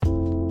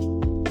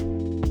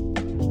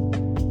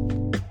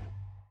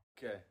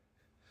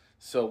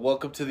So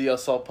welcome to the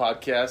Assault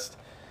Podcast.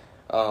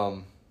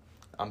 I'm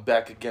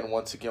back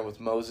once again with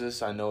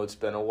Moses. I know it's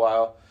been a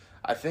while.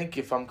 I think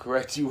if I'm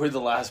correct, you were the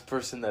last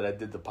person that I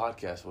did the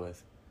podcast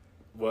with.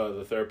 Well,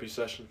 the therapy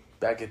session?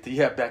 Back at the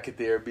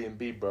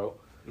Airbnb, bro.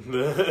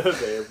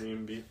 The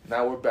Airbnb.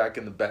 Now we're back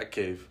in the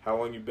Batcave. How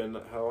long you been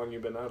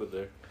out of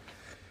there?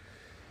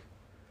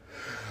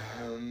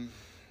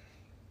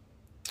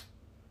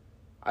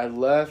 I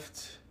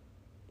left.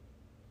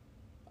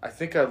 I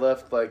think I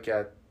left like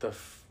at the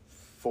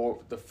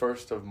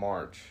 1st of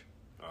March.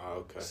 Oh,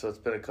 okay. So it's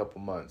been a couple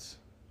months.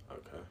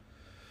 Okay.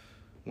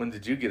 When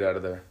did you get out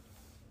of there?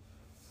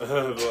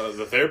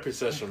 The therapy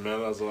session, man.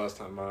 That was the last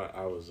time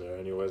I was there.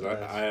 Anyways, Nice.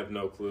 I have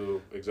no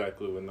clue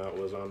exactly when that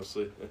was,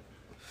 honestly.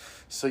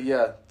 So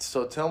yeah,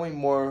 tell me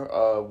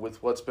more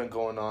with what's been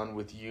going on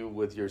with you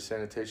with your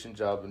sanitation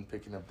job and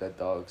picking up dead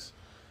dogs.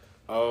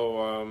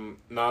 No,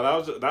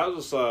 that was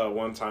just a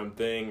one-time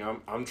thing.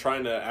 I'm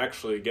trying to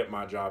actually get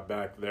my job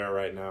back there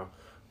right now.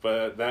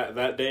 But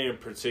that day in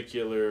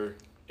particular,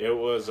 it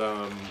was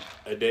a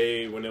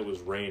day when it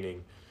was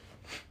raining.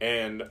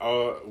 And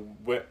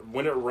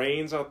when it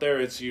rains out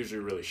there, it's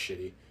usually really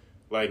shitty.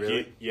 Like,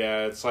 really?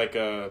 It's like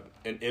an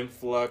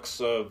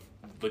influx of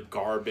the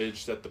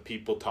garbage that the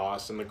people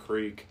toss in the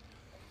creek.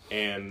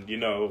 And,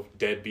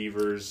 dead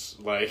beavers,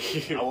 like...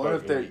 I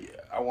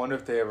wonder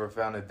if they ever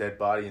found a dead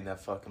body in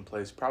that fucking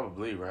place.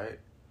 Probably, right?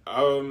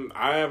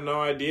 I have no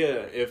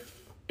idea.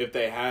 If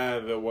they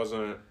have, it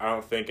wasn't... I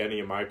don't think any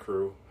of my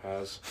crew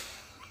has.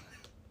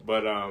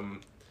 But,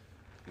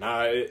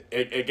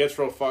 it gets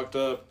real fucked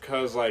up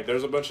because, like,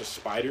 there's a bunch of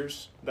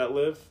spiders that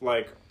live,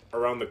 like,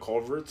 around the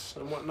culverts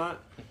and whatnot.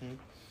 Mm-hmm.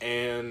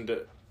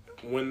 And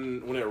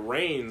when it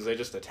rains, they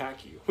just attack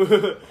you.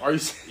 Are you?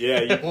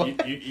 Yeah,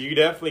 you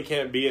definitely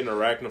can't be an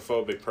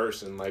arachnophobic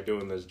person, like,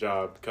 doing this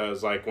job.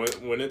 Because, like,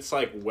 when it's,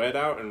 like, wet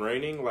out and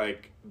raining,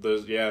 like,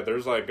 there's,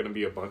 like, going to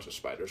be a bunch of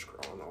spiders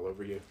crawling all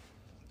over you.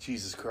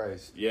 Jesus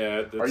Christ.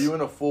 Yeah. Are you in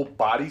a full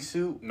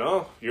bodysuit?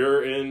 No,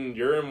 you're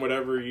in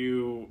whatever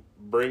you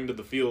bring to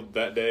the field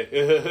that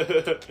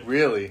day.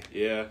 Really?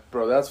 Yeah.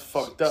 Bro, that's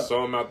fucked up.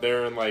 So I'm out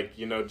there in, like,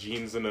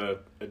 jeans and a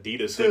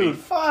Adidas Dude, hoodie.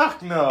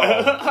 fuck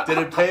no. Did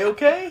it pay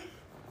okay?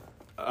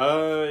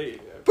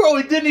 Bro,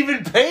 it didn't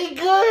even pay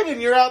good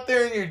and you're out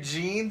there in your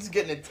jeans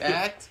getting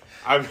attacked?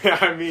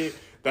 I mean,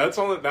 that's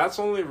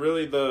only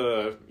really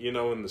the,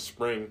 in the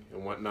spring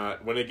and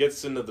whatnot. When it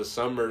gets into the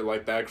summer,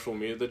 like the actual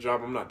meat of the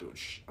job, I'm not doing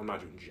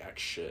jack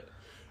shit.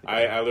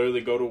 I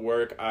literally go to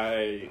work,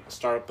 I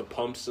start up the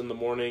pumps in the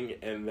morning,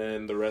 and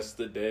then the rest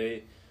of the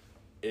day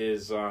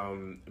is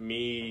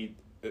me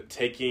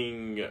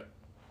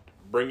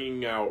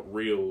bringing out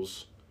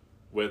reels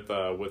with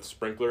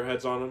sprinkler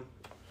heads on them.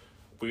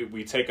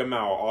 We take them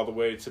out all the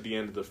way to the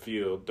end of the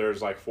field.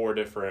 There's like 4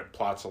 different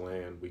plots of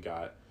land we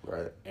got.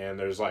 Right. And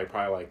there's like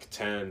probably like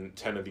 10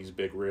 of these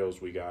big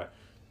reels we got.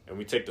 And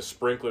we take the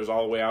sprinklers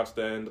all the way out to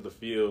the end of the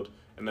field,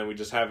 and then we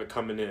just have it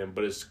coming in.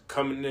 But it's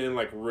coming in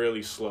like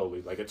really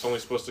slowly. Like it's only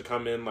supposed to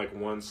come in like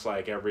once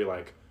like every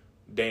like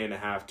day and a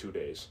half, 2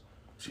 days.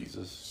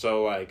 Jesus.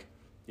 So like,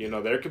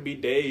 there could be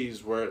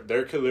days where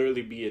there could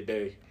literally be a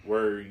day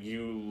where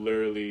you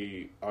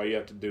literally, all you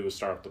have to do is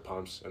start up the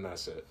pumps and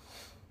that's it.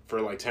 For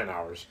like 10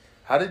 hours.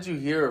 How did you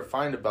hear or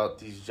find about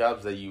these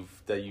jobs that you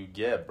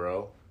get,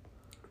 bro?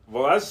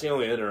 Well, that's the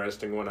only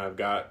interesting one I've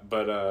got,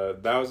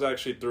 but that was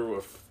actually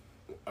through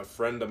a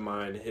friend of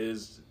mine.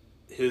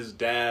 His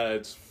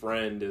dad's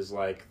friend is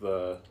like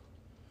I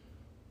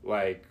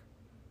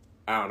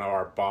don't know,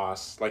 our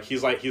boss. Like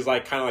he's like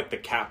kind of like the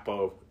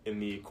capo in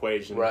the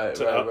equation, right.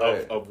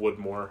 Of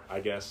Woodmore,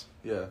 I guess.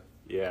 Yeah.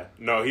 Yeah.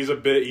 No, he's a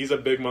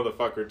big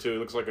motherfucker too. He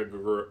looks like a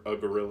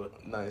gorilla.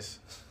 Nice.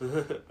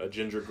 A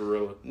ginger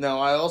gorilla. Now,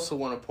 I also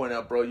want to point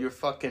out, bro, you're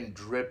fucking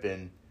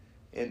dripping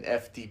in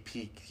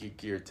FTP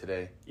gear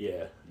today.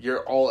 Yeah. You're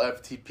all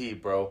FTP,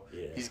 bro.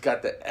 Yeah. He's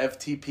got the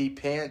FTP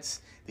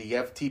pants, the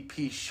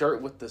FTP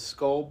shirt with the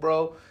skull,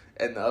 bro,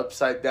 and the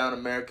upside down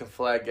American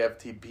flag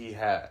FTP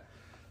hat.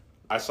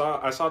 I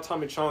saw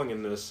Tommy Chong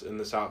in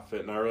this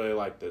outfit, and I really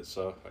liked it.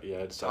 So yeah,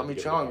 I decided Tommy to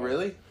get Chong, it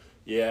really?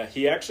 Yeah,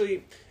 he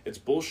actually, it's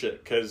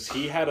bullshit because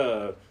he had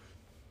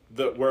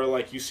where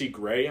like you see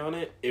gray on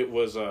it. It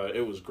was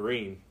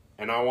green,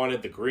 and I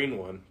wanted the green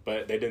one,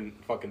 but they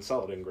didn't fucking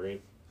sell it in green.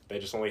 They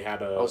just only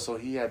had a. Oh, so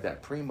he had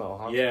that Primo,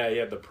 huh?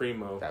 Yeah, the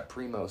Primo. That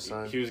Primo,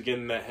 son. He was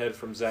getting that head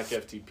from Zach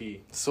FTP.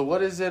 So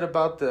what is it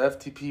about the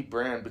FTP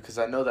brand? Because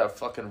I know that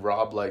fucking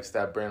Rob likes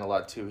that brand a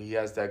lot too. He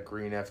has that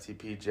green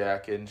FTP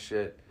jacket and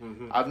shit.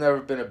 Mm-hmm. I've never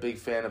been a big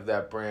fan of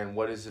that brand.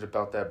 What is it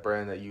about that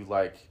brand that you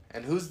like?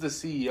 And who's the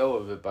CEO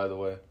of it, by the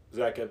way?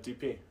 Zach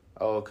FTP.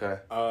 Oh, okay.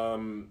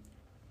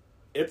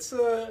 It's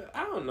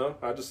I don't know.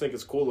 I just think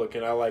it's cool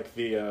looking. I like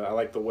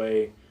the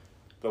way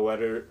the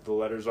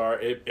letters are.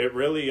 It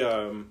really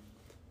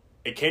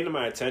it came to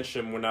my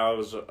attention when I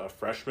was a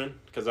freshman,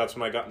 because that's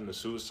when I got into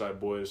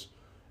Suicide Boys,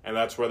 and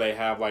that's where they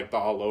have like the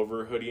all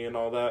over hoodie and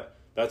all that.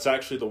 That's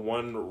actually the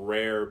one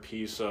rare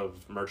piece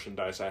of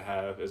merchandise I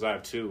have. Is I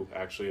have 2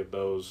 actually of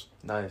those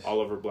nice all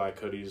over black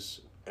hoodies,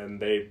 and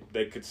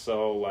they could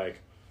sell like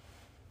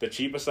the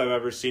cheapest I've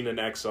ever seen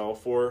an XL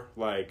for,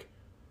 like,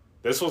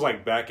 this was,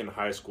 like, back in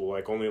high school,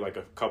 like, only, like,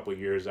 a couple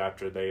years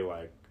after they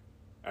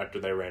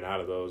ran out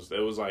of those. It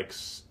was, like,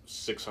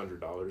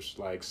 $600,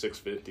 like,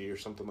 $650 or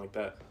something like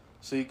that.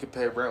 So you could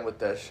pay rent with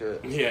that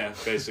shit. Yeah,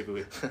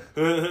 basically.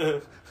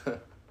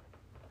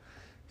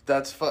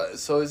 That's fun.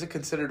 So is it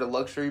considered a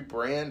luxury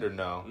brand or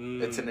no?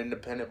 It's an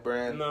independent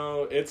brand?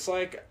 No, it's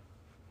like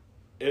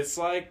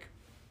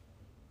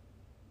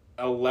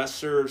a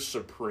lesser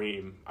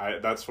Supreme.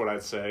 That's what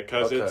I'd say,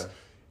 because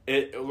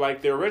it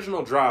like the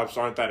original drops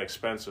aren't that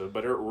expensive,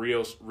 but it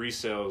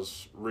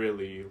resales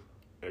really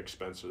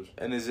expensive.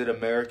 And is it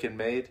American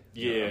made?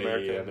 Yeah,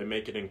 yeah. They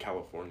make it in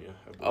California,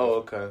 I believe. Oh,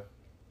 okay.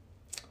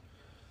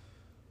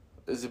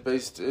 Is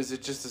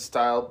it just a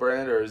style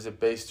brand, or is it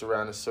based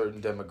around a certain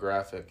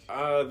demographic?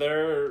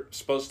 They're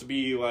supposed to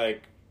be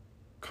like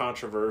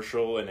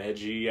controversial and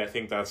edgy. I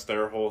think that's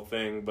their whole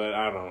thing, but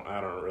I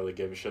don't really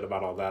give a shit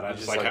about all that. I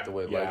just like the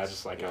way it looks. I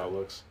just like how it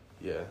looks.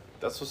 Yeah,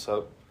 that's what's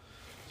up.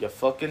 Yeah,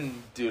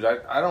 fucking dude,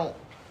 I don't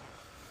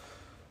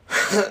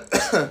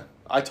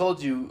I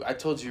told you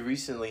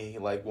recently,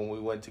 like when we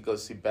went to go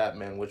see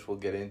Batman, which we'll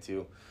get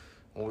into,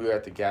 when we were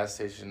at the gas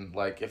station,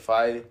 like if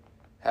I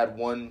had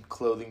one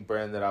clothing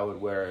brand that I would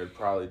wear, it'd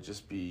probably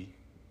just be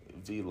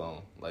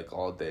V-Lone, like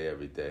all day,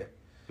 every day.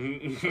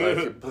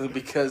 Like,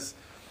 because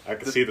I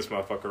can see this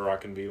motherfucker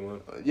rocking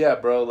V-Lone. Yeah,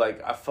 bro,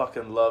 like I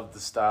fucking love the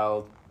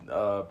style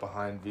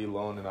behind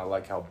V-Lone, and I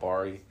like how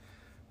Bari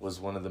was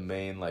one of the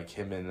main, like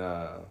him and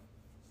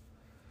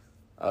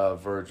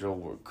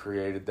Virgil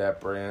created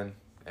that brand,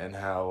 and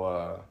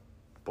how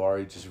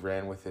Bari just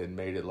ran with it and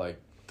made it like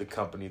the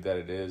company that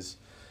it is.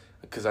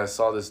 Because I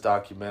saw this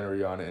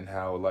documentary on it and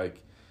how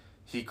like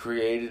he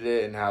created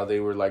it and how they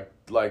were like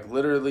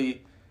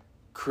literally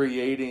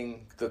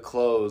creating the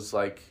clothes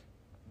like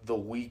the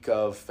week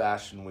of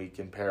Fashion Week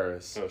in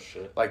Paris. Oh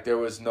shit. Like there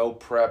was no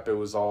prep, it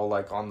was all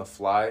like on the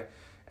fly.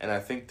 And I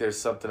think there's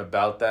something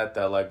about that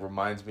like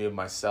reminds me of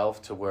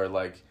myself, to where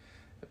like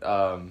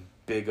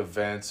big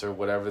events or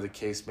whatever the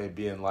case may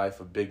be in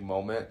life, a big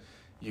moment,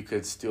 you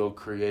could still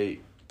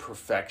create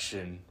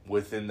perfection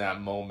within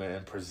that moment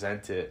and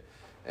present it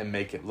and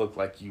make it look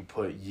like you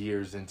put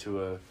years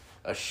into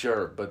a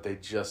shirt, but they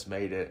just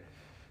made it.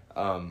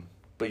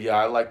 But yeah,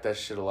 I like that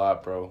shit a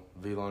lot, bro.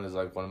 V-Lone is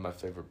like one of my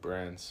favorite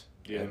brands.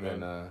 Yeah, and man.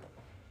 then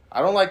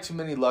I don't like too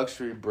many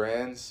luxury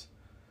brands.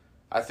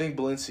 I think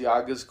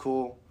Balenciaga's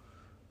cool.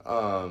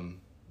 I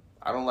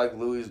don't like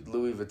Louis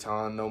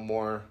Vuitton no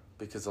more,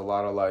 because a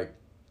lot of like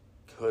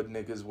hood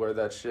niggas wear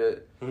that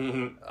shit.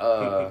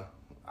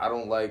 I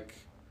don't like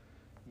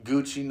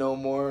Gucci no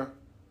more,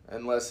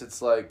 unless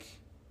it's like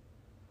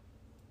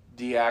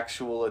the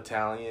actual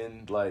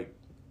Italian like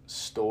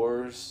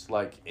stores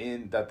like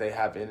that they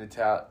have in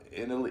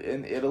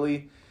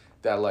Italy,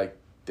 that like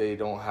they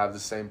don't have the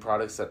same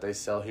products that they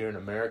sell here in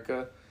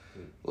America,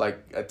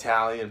 like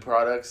Italian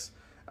products.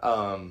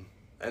 And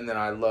then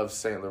I love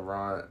Saint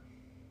Laurent,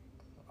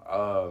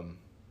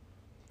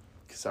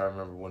 because I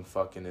remember when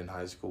fucking in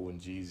high school when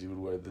Jeezy would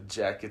wear the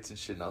jackets and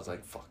shit, and I was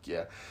like, fuck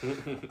yeah.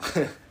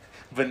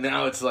 But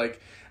now it's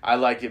like I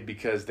like it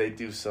because they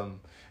do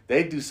some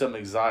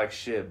exotic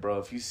shit, bro.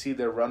 If you see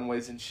their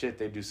runways and shit,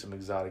 they do some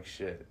exotic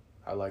shit.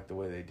 I like the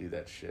way they do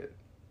that shit.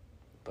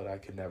 But I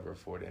could never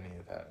afford any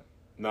of that.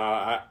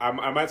 Nah,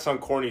 I might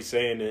sound corny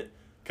saying it,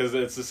 because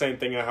it's the same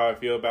thing how I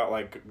feel about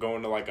like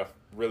going to like a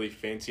really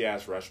fancy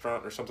ass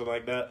restaurant or something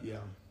like that. Yeah.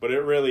 But it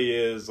really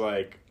is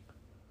like,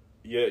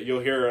 you'll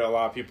hear a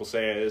lot of people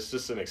say it, it's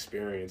just an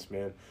experience,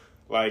 man.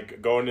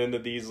 Like going into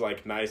these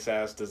like nice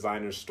ass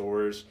designer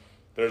stores,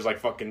 there's like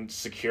fucking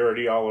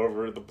security all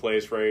over the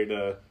place ready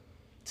to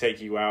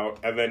take you out,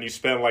 and then you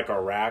spend like a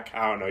rack.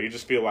 I don't know. You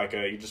just feel like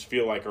a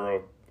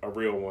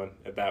real one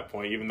at that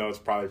point, even though it's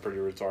probably pretty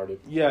retarded.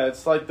 Yeah,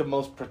 it's like the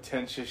most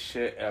pretentious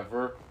shit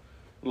ever.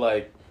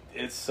 Like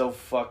it's so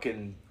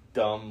fucking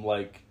dumb.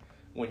 Like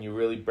when you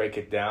really break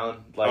it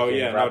down, like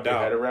and wrap your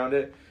head around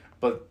it.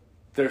 But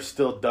there's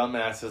still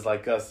dumbasses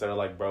like us that are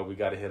like, bro, we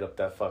got to hit up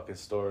that fucking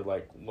store.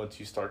 Like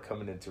once you start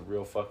coming into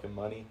real fucking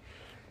money.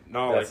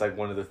 No, that's like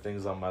one of the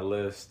things on my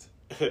list.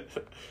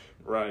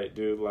 Right,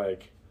 dude.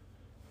 Like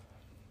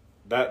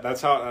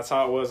that's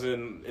how it was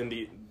in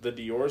the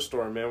Dior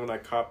store, man. When I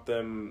copped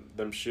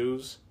them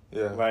shoes,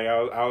 yeah. Like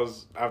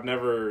I've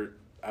never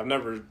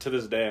to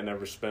this day I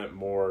never spent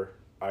more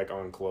like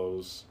on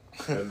clothes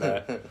than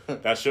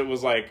that. That shit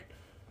was like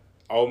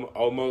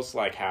almost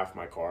like half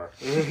my car.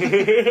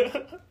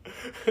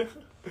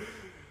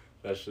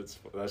 That shit's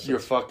your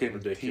fucking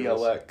ridiculous.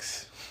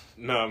 TLX.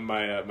 No,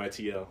 my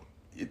TL.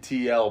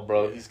 TL,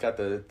 bro. He's got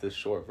the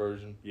short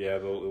version. Yeah,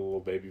 the little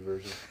baby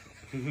version.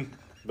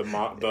 the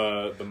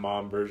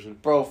mom version.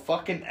 Bro,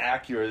 fucking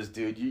Acuras,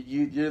 dude.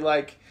 You're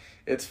like,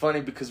 it's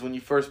funny because when you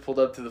first pulled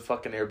up to the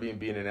fucking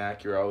Airbnb in an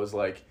Acura, I was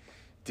like,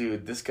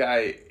 dude, this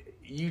guy,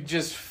 you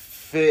just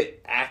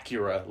fit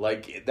Acura.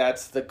 Like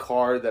that's the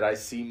car that I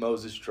see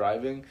Moses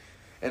driving,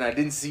 and I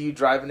didn't see you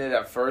driving it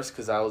at first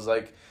because I was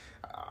like,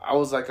 I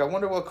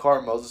wonder what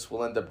car Moses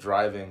will end up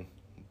driving,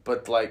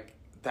 but like.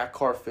 That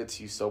car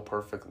fits you so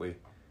perfectly.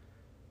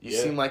 You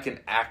seem like an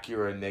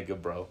Acura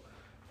nigga, bro.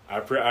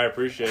 I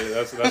appreciate it.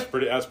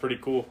 That's pretty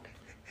cool.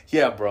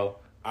 Yeah, bro.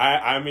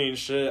 I mean,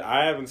 shit.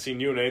 I haven't seen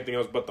you in anything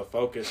else but the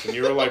Focus, and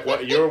you were like,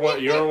 what? You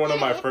were one of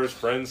my first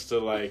friends to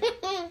like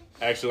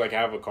actually like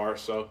have a car.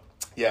 So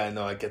yeah, I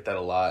know. I get that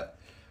a lot,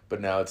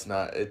 but now it's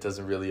not. It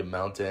doesn't really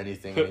amount to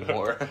anything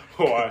anymore.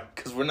 Why?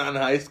 Because we're not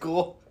in high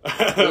school.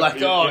 We're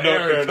like,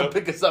 Aaron, come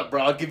pick us up,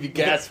 bro. I'll give you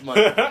gas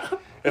money.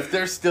 If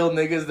there's still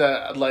niggas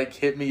that like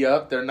hit me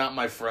up, they're not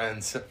my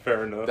friends.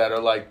 Fair enough. That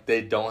are like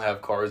they don't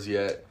have cars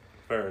yet.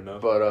 Fair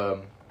enough.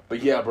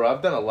 But yeah, bro,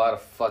 I've done a lot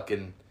of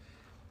fucking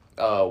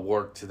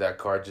work to that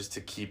car just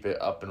to keep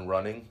it up and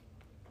running.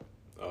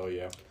 Oh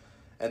yeah.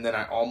 And then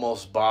I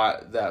almost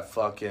bought that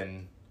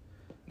fucking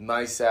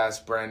nice ass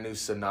brand new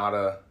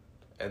Sonata,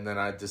 and then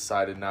I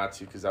decided not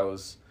to because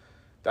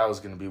that was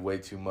gonna be way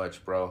too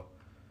much, bro.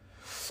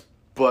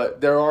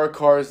 But there are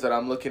cars that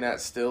I'm looking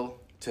at still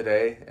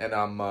today, and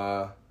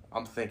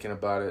I'm thinking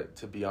about it,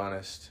 to be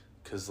honest,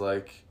 because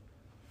like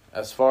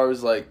as far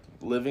as like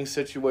living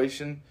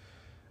situation,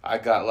 I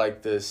got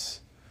like this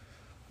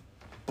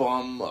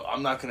bum.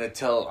 I'm not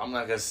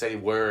gonna say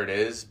where it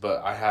is,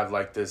 but I have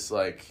like this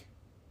like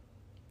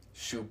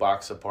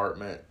shoebox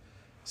apartment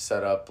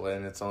set up,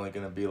 and it's only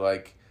gonna be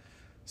like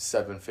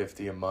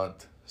 $750 a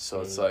month.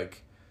 So it's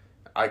like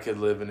I could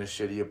live in a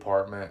shitty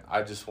apartment.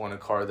 I just want a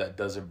car that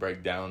doesn't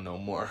break down no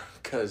more,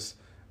 because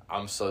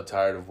I'm so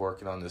tired of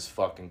working on this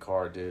fucking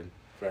car, dude.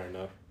 Fair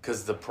enough.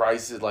 Because the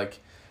price is like,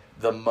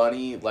 the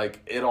money, like,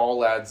 it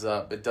all adds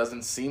up. It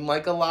doesn't seem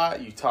like a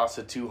lot. You toss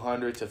a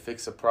 $200 to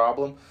fix a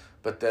problem,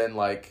 but then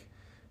like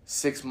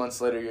 6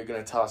 months later, you're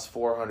gonna toss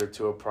 $400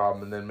 to a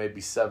problem, and then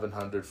maybe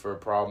 $700 for a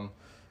problem,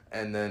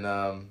 and then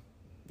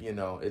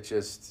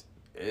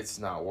it's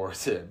not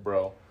worth it,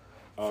 bro,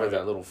 for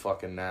that little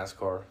fucking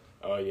NASCAR.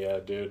 Oh yeah,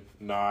 dude.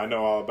 No, I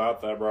know all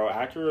about that, bro.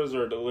 Acuras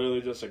are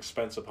literally just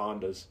expensive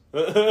Hondas.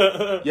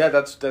 Yeah,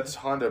 that's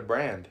Honda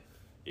brand.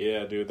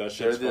 Yeah, dude, that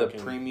shit's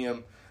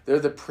premium. They're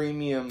the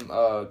premium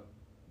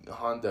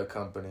Honda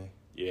company.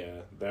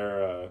 Yeah,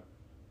 they're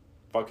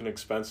fucking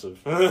expensive.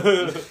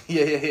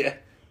 Yeah.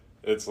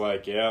 It's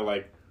like, yeah,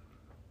 like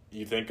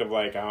you think of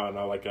like, I don't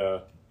know, like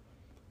a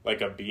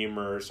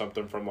Beamer or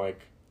something from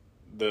like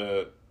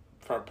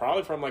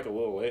probably from like a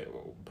little late,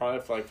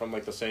 probably from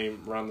like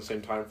around the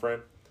same time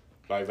frame.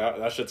 Like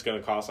that shit's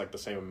gonna cost like the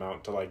same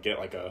amount to like get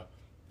like a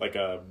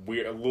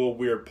little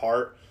weird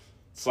part.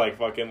 It's like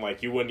fucking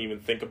like you wouldn't even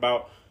think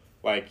about.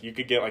 Like you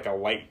could get like a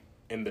light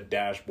in the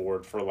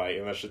dashboard for like,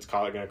 and that shit's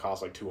gonna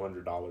cost like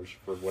 $200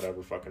 for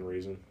whatever fucking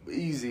reason.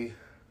 Easy.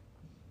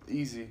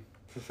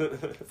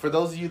 For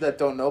those of you that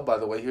don't know, by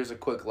the way, here's a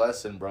quick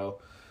lesson, bro.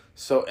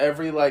 So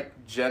every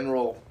like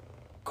general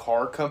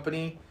car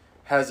company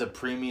has a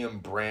premium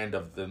brand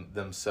of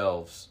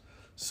themselves.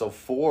 So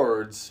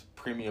Ford's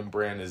premium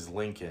brand is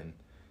Lincoln.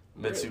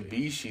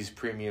 Mitsubishi's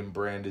premium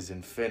brand is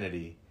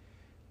Infiniti.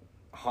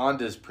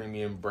 Honda's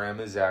premium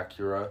brand is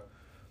Acura.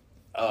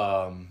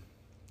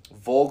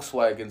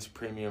 Volkswagen's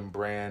premium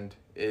brand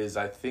is,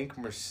 I think,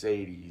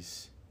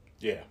 Mercedes.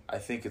 Yeah. I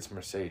think it's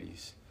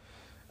Mercedes.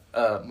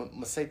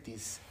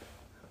 Mercedes.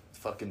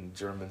 Fucking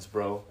Germans,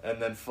 bro. And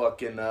then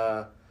fucking,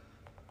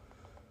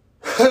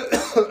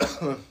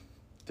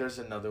 there's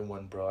another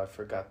one, bro. I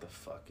forgot the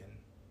fucking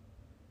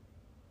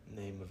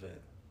name of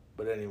it.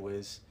 But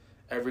anyways,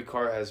 every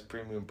car has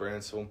premium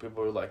brands, so when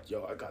people are like,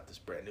 yo, I got this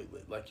brand new,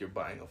 like you're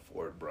buying a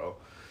Ford, bro.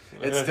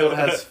 It still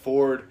has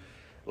Ford,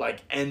 like,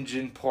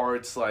 engine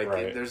parts, like,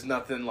 right. There's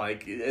nothing,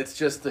 like, it's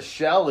just the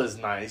shell is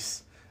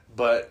nice,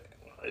 but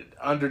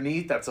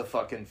underneath, that's a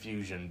fucking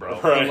Fusion, bro.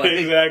 Right, like,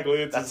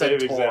 exactly. It's that's the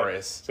a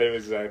Taurus. Same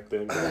exact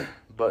thing.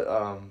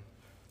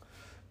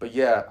 But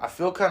yeah, I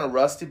feel kind of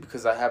rusty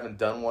because I haven't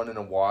done one in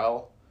a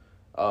while,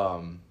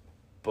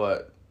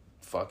 but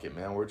fuck it,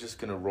 man. We're just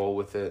going to roll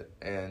with it,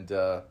 and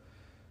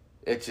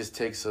it just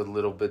takes a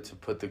little bit to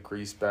put the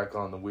grease back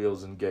on the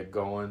wheels and get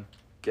going,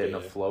 getting a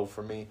flow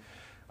for me.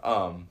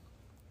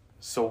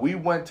 So we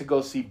went to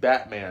go see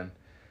Batman,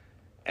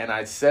 and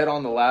I said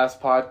on the last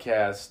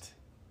podcast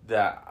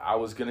that I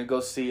was going to go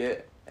see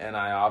it, and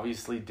I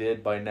obviously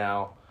did by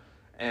now.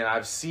 And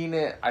I've seen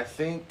it, I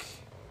think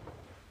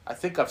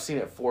I've seen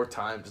it 4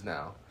 times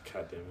now.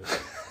 God damn it.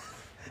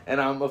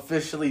 And I'm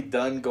officially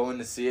done going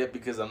to see it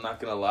because I'm not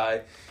going to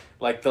lie.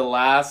 Like the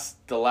last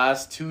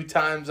 2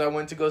 times I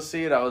went to go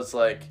see it, I was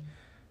like,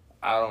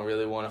 I don't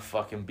really want to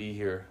fucking be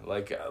here.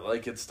 Like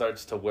it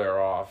starts to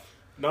wear off.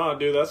 Nah,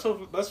 dude, that's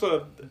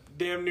a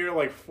damn near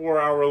like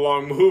 4-hour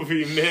long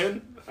movie,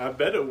 man. I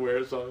bet it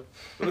wears off.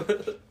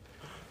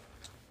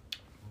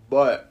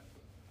 But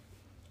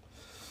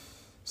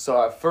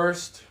so at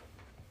first,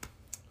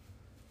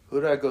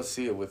 who did I go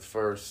see it with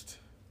first?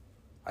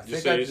 You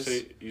saw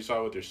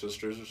it with your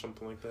sisters or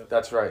something like that?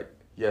 That's right.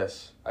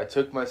 Yes, I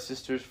took my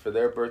sisters for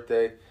their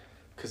birthday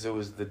because it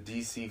was the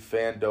DC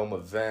Fandom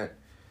event.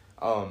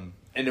 And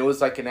it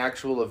was like an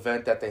actual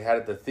event that they had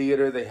at the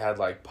theater. They had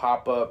like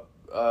pop-up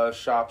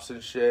shops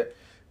and shit.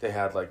 They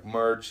had like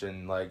merch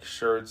and like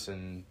shirts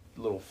and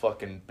little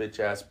fucking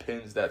bitch-ass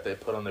pins that they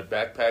put on their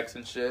backpacks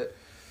and shit.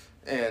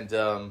 And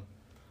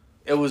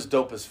It was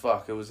dope as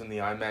fuck. It was in the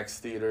IMAX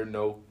theater.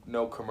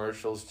 No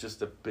commercials.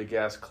 Just a big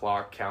ass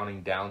clock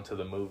counting down to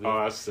the movie.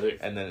 Oh, that's sick.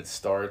 And then it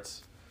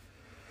starts.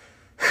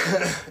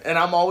 And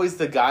I'm always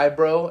the guy,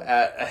 bro.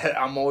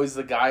 I'm always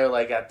the guy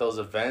like at those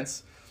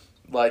events.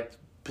 Like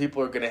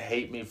people are gonna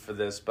hate me for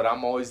this, but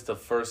I'm always the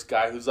first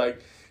guy who's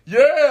like,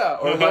 yeah,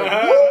 or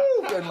like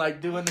woo, and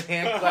like doing the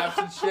hand claps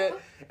and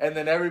shit. And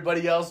then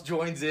everybody else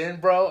joins in,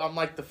 bro. I'm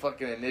like the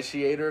fucking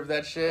initiator of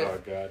that shit. Oh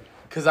god.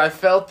 Cause I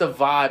felt the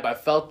vibe, I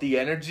felt the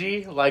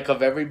energy, like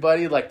of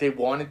everybody, like they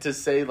wanted to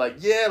say, like,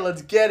 yeah,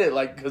 let's get it,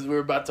 like, cause we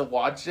were about to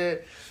watch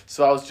it.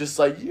 So I was just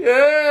like,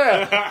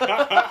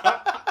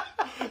 yeah.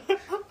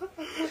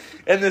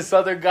 And this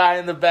other guy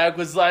in the back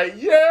was like,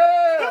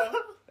 yeah!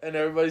 And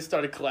everybody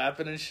started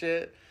clapping and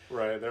shit.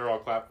 Right, they're all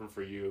clapping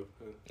for you.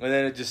 And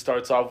then it just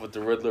starts off with the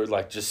Riddler,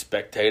 like, just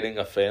spectating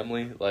a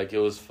family. Like, it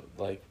was,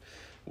 like,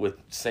 with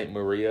Saint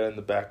Maria in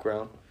the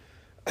background.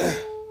 Yeah.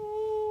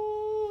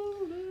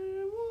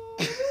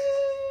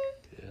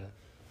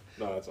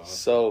 No, that's awesome.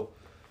 So,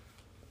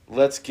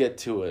 let's get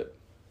to it.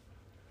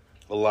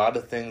 A lot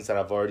of things that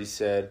I've already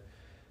said,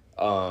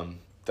 that I'm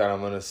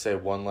going to say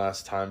one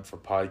last time for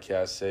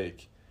podcast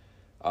sake.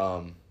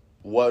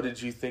 What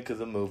did you think of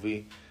the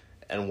movie,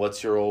 and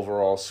what's your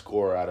overall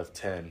score out of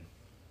 10?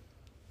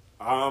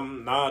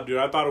 Nah, dude,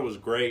 I thought it was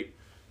great.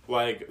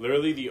 Like,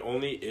 literally the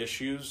only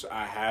issues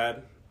I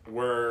had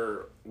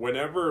were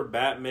whenever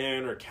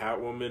Batman or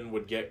Catwoman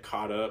would get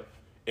caught up,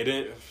 it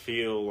didn't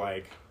feel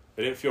right,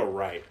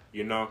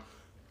 you know?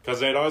 Because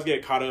they'd always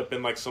get caught up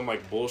in, like, some,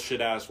 like,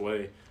 bullshit-ass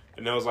way.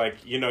 And it was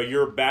like, you know,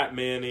 you're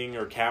Batmaning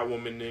or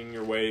Catwomaning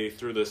your way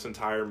through this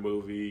entire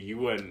movie. You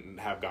wouldn't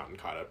have gotten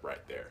caught up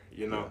right there,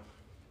 you know? Yeah.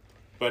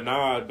 But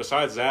nah,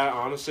 besides that,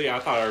 honestly, I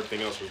thought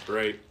everything else was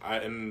great.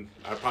 I'd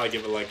probably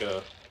give it like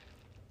a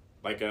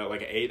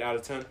 8 out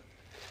of 10.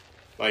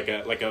 Like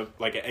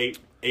a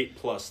 8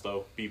 plus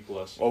though, B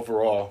plus.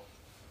 Overall.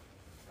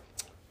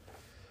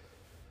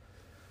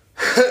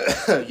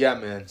 Yeah,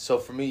 man. So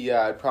for me,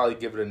 yeah, I'd probably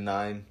give it a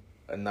 9,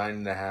 a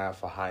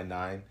 9.5, a high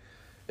 9.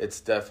 It's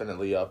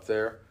definitely up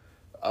there.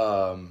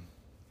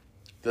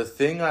 The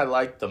thing I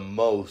like the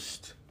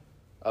most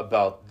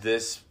about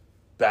this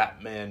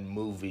Batman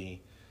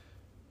movie,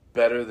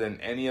 better than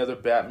any other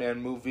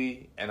Batman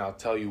movie, and I'll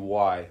tell you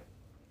why.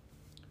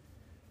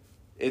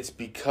 It's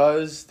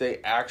because they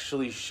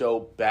actually show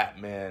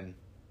Batman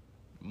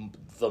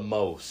the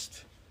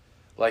most.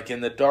 Like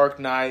in The Dark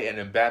Knight and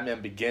in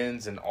Batman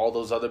Begins and all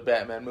those other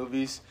Batman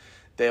movies,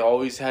 they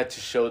always had to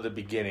show the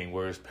beginning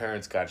where his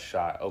parents got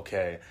shot.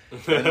 Okay.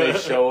 Then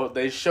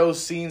they show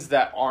scenes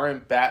that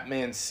aren't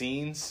Batman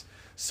scenes,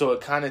 so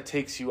it kind of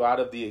takes you out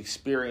of the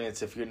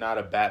experience if you're not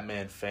a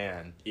Batman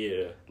fan.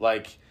 Yeah.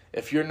 Like,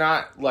 if you're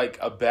not, like,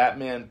 a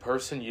Batman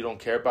person, you don't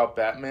care about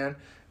Batman,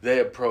 they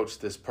approached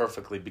this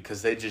perfectly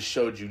because they just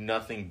showed you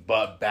nothing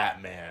but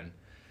Batman.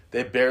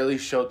 They barely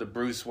showed the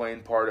Bruce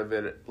Wayne part of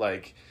it,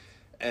 like,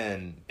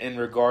 and in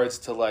regards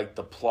to, like,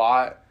 the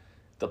plot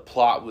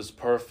was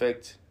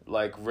perfect.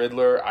 Like,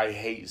 Riddler, I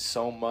hate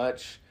so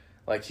much.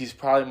 Like, he's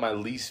probably my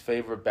least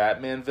favorite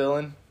Batman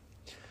villain.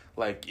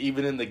 Like,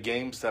 even in the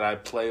games that I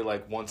play,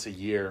 like, once a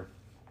year,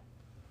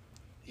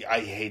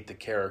 I hate the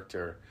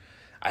character.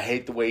 I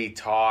hate the way he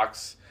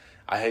talks.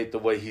 I hate the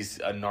way he's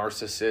a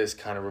narcissist.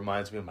 Kind of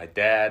reminds me of my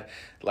dad.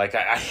 Like,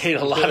 I hate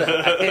a lot of...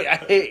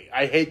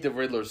 I hate the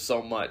Riddler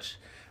so much.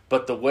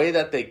 But the way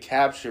that they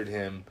captured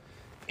him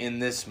in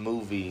this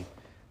movie,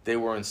 they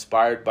were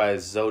inspired by a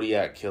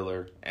Zodiac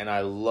killer. And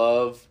I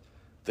love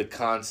the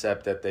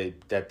concept that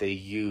they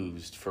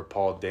used for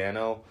Paul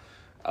Dano,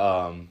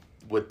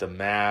 with the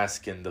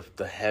mask and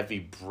the heavy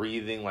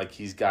breathing, like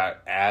he's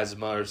got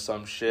asthma or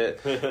some shit.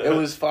 It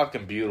was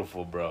fucking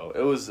beautiful, bro.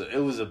 It was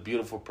a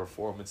beautiful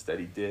performance that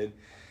he did,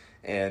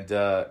 and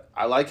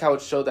I like how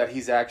it showed that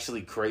he's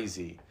actually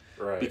crazy.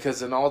 Right.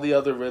 Because in all the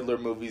other Riddler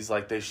movies,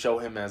 like they show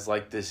him as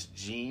like this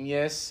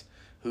genius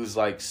who's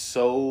like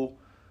so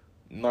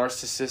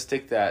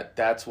narcissistic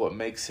that's what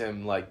makes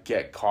him like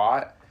get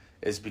caught.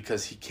 Is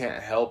because he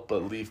can't help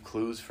but leave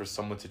clues for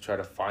someone to try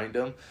to find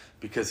him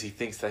because he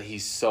thinks that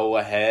he's so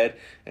ahead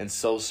and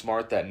so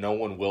smart that no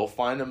one will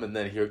find him, and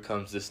then here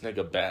comes this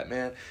nigga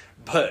Batman.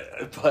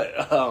 But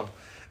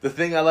the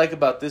thing I like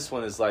about this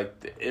one is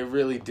like it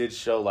really did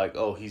show like,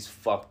 oh, he's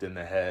fucked in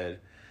the head.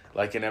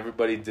 Like, and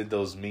everybody did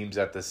those memes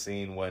at the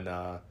scene when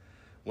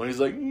he's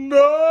like,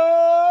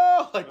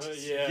 no, like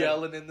just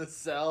yelling in the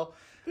cell.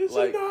 This is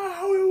not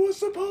how it was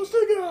supposed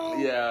to go.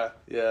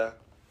 Yeah.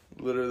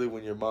 Literally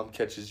when your mom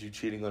catches you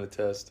cheating on a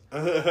test.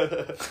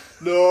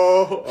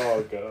 No.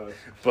 Oh, God.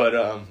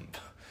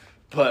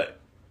 But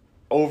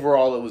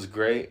overall it was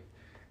great.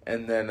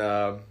 And then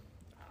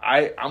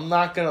I'm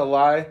not going to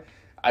lie.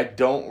 I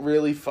don't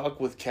really fuck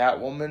with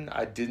Catwoman.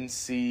 I didn't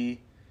see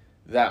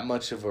that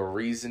much of a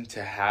reason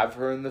to have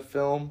her in the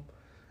film.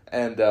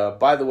 And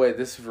by the way,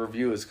 this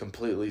review is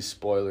completely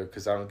spoiler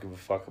because I don't give a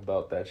fuck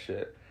about that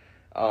shit.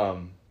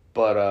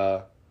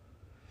 But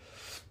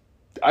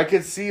I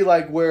could see,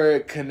 like, where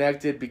it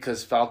connected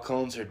because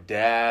Falcone's her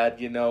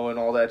dad, you know, and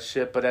all that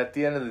shit. But at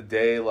the end of the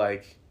day,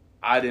 like,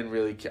 I didn't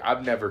really care.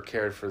 I've never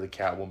cared for the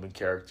Catwoman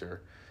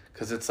character.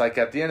 Because it's like,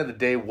 at the end of the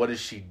day, what does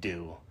she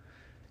do?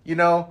 You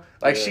know?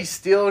 Like, she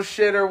steals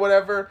shit or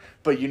whatever,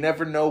 but you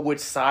never know which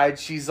side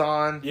she's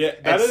on. Yeah,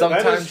 that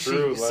is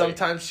true.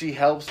 Sometimes she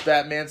helps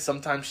Batman,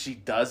 sometimes she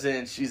doesn't,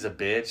 and she's a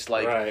bitch.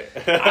 Like, right.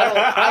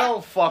 I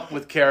don't fuck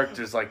with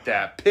characters like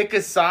that. Pick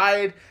a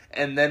side,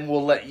 and then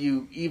we'll let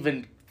you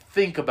even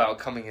think about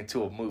coming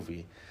into a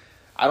movie.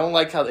 I don't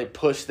like how they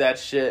push that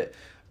shit.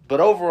 But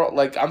overall,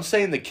 like, I'm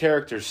saying the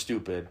character's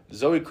stupid.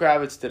 Zoe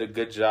Kravitz did a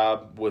good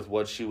job with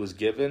what she was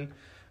given.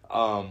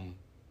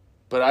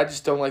 But I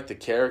just don't like the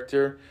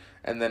character.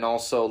 And then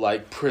also,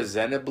 like,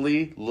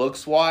 presentably,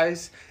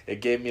 looks-wise,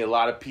 it gave me a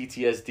lot of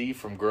PTSD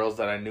from girls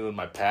that I knew in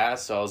my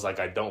past. So I was like,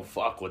 I don't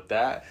fuck with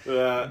that.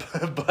 Dude,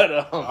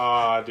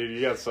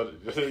 you got such...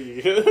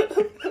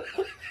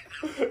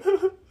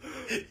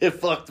 It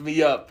fucked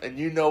me up, and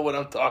you know what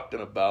I'm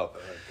talking about.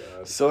 Oh,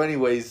 God. So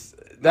anyways,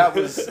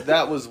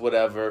 that was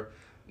whatever.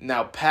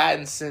 Now,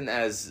 Pattinson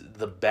as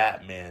the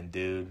Batman,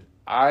 dude.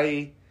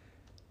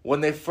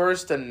 When they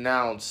first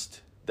announced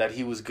that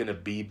he was going to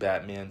be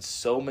Batman,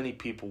 so many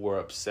people were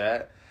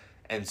upset,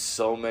 and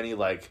so many,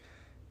 like,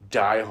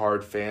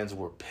 diehard fans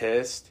were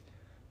pissed,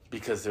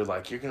 because they're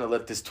like, you're going to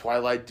let this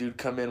Twilight dude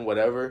come in,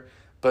 whatever.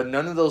 But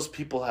none of those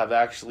people have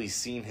actually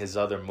seen his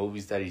other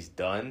movies that he's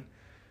done.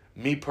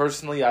 Me,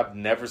 personally, I've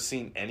never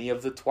seen any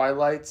of the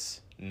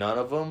Twilights. None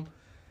of them.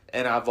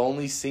 And I've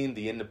only seen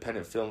the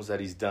independent films that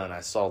he's done.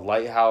 I saw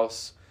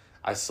Lighthouse.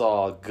 I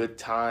saw Good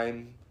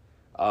Time.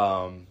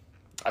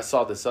 I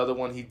saw this other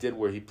one he did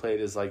where he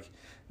played as, like,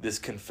 this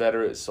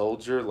Confederate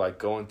soldier, like,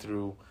 going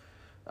through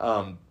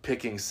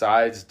picking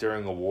sides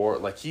during a war.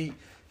 Like,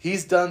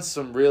 he's done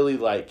some really,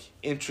 like,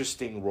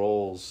 interesting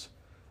roles.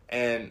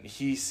 And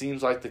he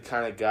seems like the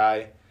kind of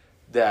guy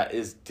that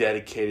is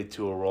dedicated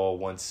to a role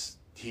once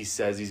he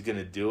says he's going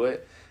to do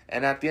it.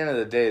 And at the end of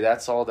the day,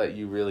 that's all that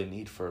you really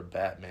need for a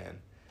Batman.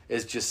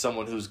 Is just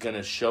someone who's going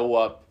to show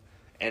up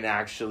and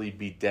actually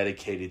be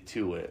dedicated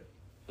to it.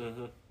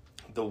 Mm-hmm.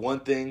 The one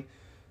thing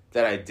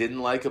that I didn't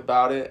like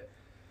about it,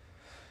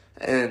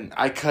 and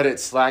I cut it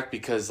slack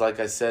because, like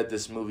I said,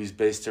 this movie's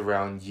based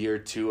around year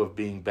 2 of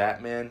being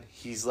Batman.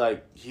 He's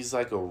like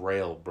a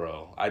rail,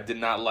 bro. I did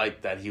not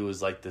like that he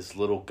was like this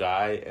little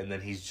guy, and then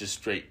he's just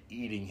straight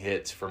eating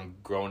hits from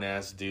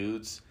grown-ass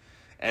dudes,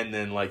 and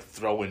then, like,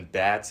 throwing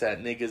bats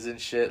at niggas and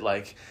shit.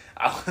 Like,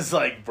 I was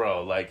like,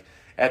 bro, like,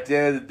 at the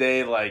end of the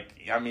day,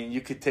 like, I mean,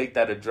 you could take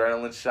that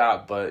adrenaline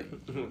shot, but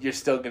you're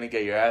still going to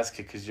get your ass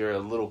kicked because you're a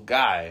little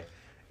guy,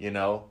 you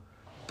know?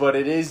 But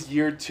it is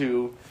year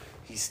 2.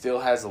 He still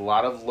has a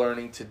lot of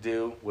learning to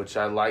do, which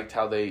I liked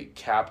how they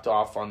capped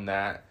off on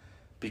that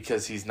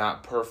because he's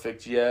not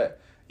perfect yet.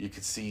 You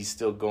could see he's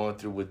still going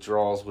through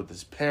withdrawals with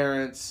his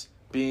parents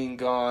being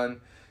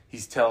gone.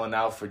 He's telling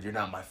Alfred, you're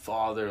not my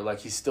father. Like,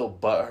 he's still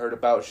butthurt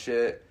about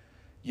shit.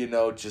 You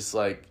know, just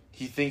like,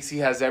 he thinks he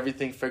has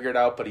everything figured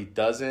out, but he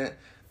doesn't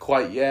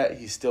quite yet.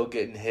 He's still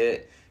getting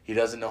hit. He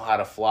doesn't know how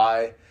to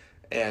fly.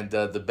 And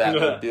the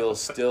Batmobile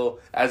still,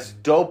 as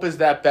dope as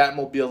that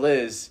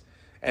Batmobile is,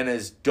 and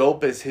as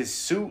dope as his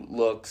suit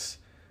looks,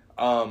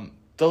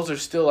 those are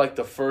still, like,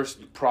 the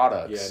first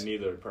products. Yeah,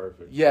 neither are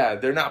perfect. Yeah,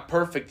 they're not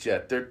perfect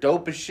yet. They're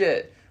dope as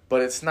shit.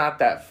 But it's not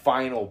that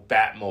final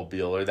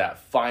Batmobile or that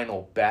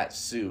final Bat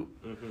suit.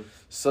 Mm-hmm.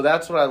 So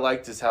that's what I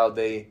liked, is how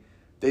they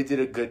did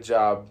a good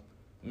job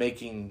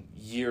making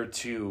year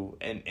 2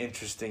 an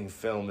interesting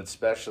film,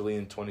 especially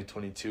in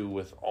 2022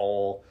 with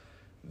all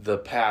the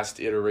past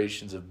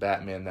iterations of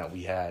Batman that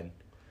we had.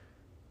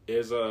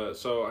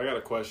 So I got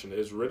a question.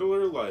 Is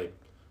Riddler like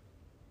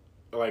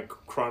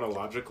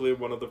chronologically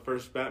one of the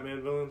first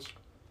Batman villains?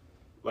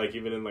 Like,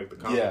 even in, like, the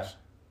comics?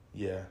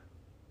 Yeah.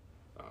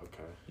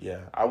 Okay. Yeah.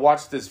 I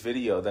watched this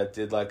video that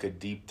did, like, a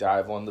deep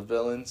dive on the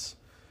villains.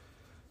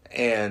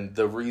 And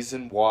the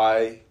reason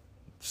why...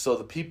 So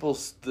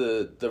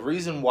the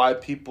reason why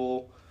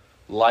people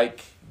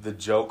like the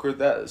Joker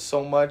that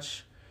so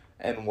much,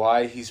 and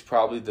why he's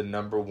probably the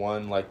number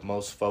 1, like,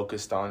 most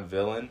focused on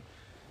villain,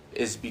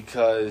 is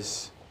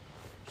because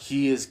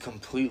he is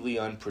completely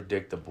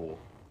unpredictable.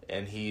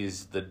 And he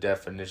is the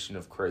definition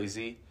of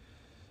crazy.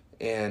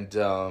 And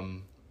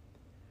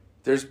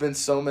there's been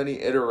so many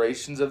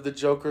iterations of the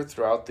Joker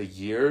throughout the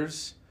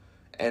years,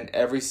 and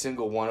every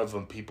single one of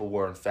them people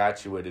were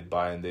infatuated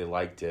by and they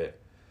liked it.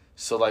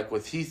 So, like,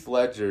 with Heath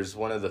Ledger's,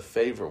 one of the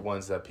favorite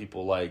ones that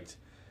people liked,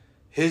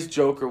 his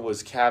Joker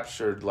was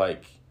captured,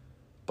 like,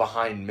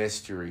 behind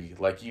mystery.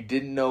 Like, you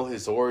didn't know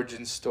his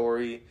origin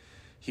story.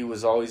 He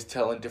was always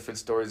telling different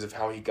stories of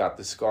how he got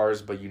the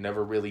scars, but you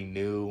never really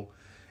knew.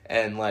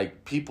 And,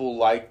 like, people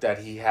liked that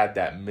he had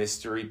that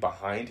mystery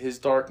behind his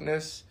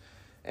darkness,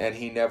 and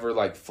he never,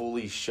 like,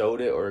 fully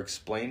showed it or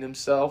explained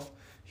himself.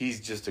 He's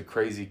just a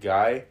crazy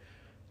guy.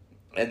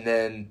 And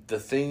then the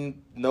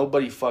thing,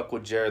 nobody fuck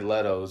with Jared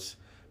Leto's,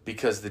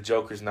 because the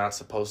Joker's not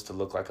supposed to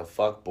look like a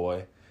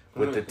fuckboy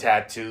with the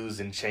tattoos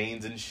and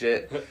chains and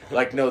shit.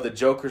 Like, no, the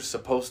Joker's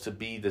supposed to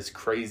be this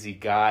crazy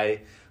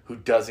guy who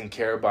doesn't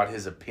care about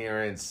his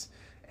appearance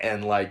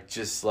and, like,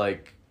 just,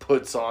 like,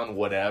 puts on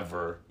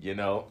whatever, you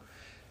know?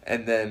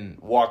 And then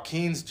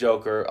Joaquin's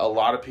Joker, a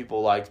lot of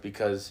people liked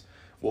because,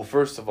 well,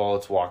 first of all,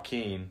 it's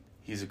Joaquin.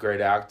 He's a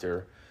great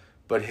actor.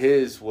 But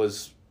his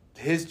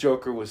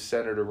Joker was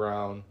centered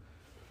around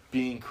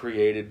being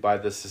created by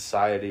the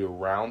society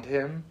around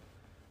him,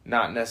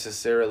 not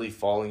necessarily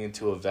falling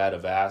into a vat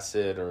of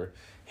acid or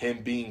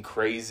him being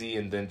crazy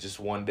and then just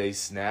one day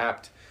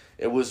snapped.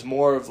 It was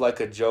more of like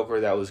a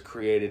Joker that was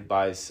created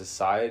by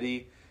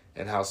society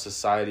and how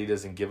society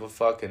doesn't give a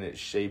fuck, and it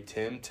shaped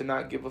him to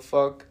not give a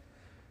fuck.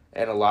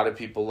 And a lot of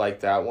people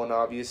like that one,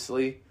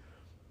 obviously.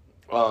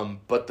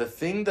 But the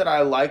thing that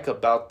I like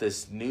about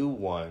this new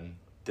one,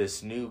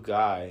 this new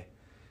guy,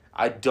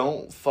 I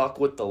don't fuck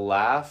with the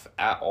laugh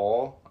at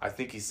all. I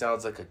think he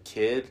sounds like a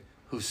kid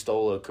who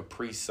stole a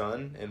Capri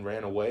Sun and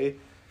ran away.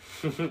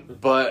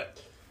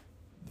 But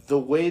the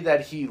way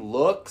that he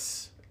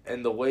looks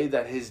and the way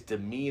that his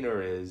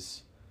demeanor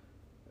is,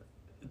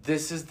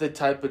 this is the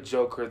type of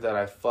Joker that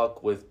I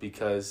fuck with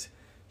because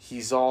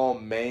he's all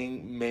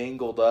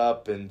mangled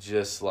up and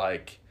just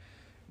like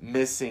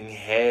missing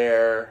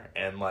hair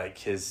and like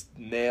his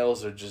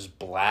nails are just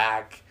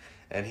black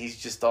and he's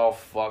just all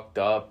fucked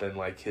up and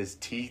like his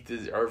teeth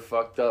are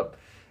fucked up.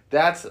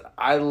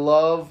 I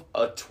love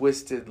a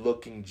twisted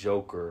looking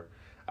Joker.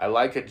 I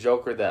like a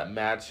Joker that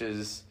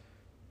matches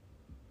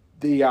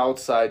the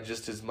outside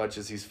just as much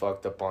as he's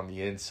fucked up on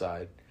the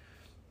inside.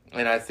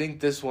 And I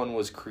think this one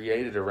was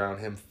created around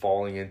him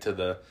falling into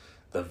the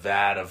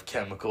vat of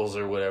chemicals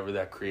or whatever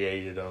that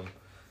created him.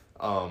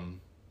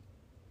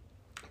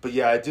 But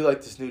yeah, I do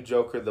like this new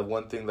Joker. The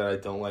one thing that I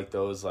don't like,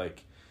 though, is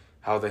like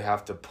how they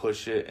have to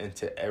push it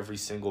into every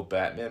single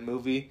Batman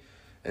movie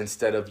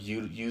instead of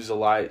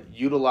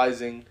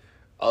utilizing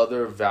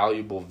other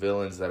valuable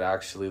villains that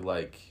actually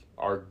like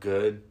are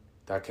good,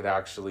 that could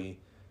actually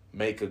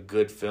make a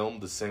good film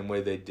the same way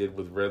they did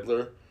with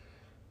Riddler.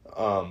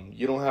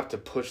 You don't have to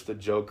push the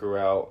Joker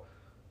out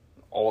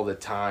all the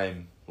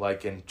time,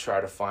 like, and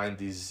try to find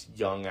these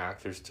young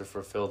actors to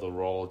fulfill the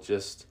role.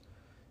 Just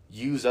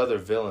use other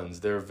villains.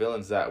 There are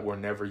villains that were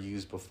never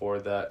used before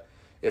that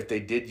if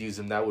they did use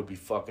them, that would be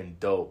fucking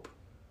dope.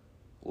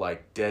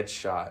 Like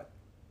Deadshot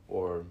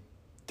or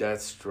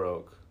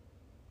Deathstroke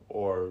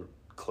or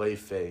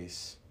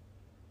Clayface.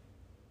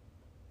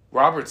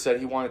 Robert said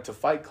he wanted to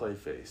fight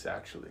Clayface,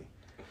 actually.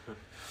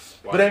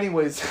 Wow. But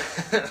anyways...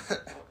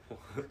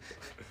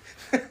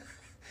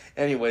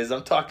 Anyways,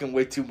 I'm talking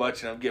way too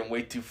much and I'm getting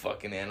way too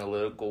fucking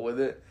analytical with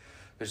it.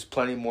 There's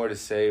plenty more to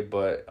say,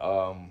 but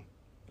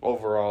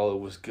overall it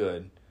was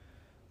good.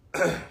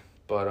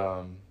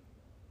 But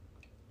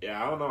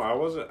yeah, I don't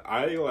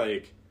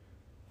know.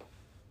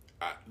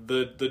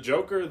 The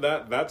Joker,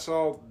 that's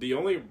all. The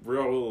only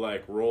real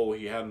like role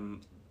he had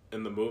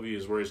in the movie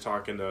is where he's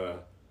talking to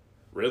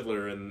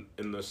Riddler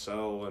in the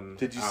cell. And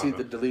did you see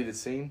the deleted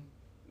scene?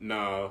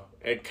 No,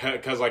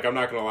 because like I'm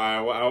not gonna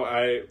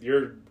lie,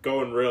 you're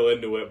going real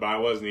into it, but I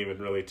wasn't even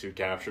really too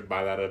captured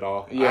by that at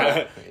all.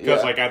 Yeah,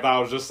 because like I thought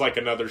it was just like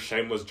another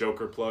shameless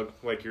Joker plug,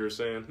 like you were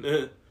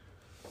saying.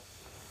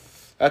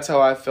 That's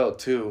how I felt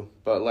too.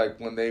 But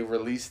like when they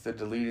released the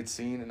deleted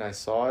scene and I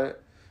saw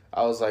it,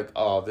 I was like,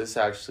 oh, this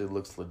actually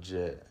looks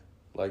legit.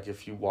 Like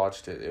if you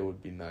watched it, it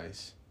would be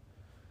nice.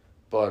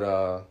 But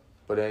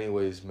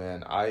anyways,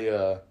 man,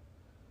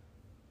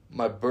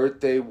 my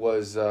birthday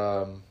was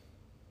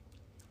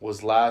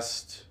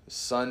last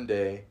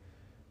Sunday,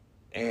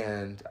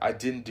 and I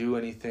didn't do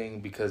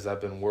anything because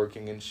I've been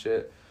working and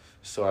shit.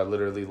 So I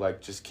literally like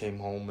just came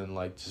home and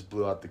like just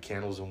blew out the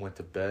candles and went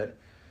to bed.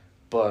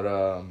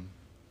 But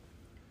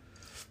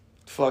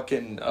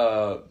fucking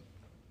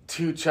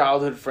two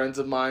childhood friends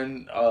of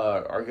mine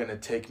are gonna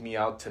take me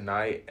out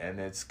tonight, and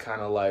it's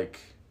kind of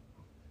like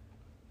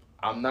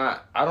I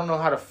don't know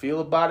how to feel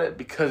about it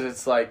because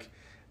it's like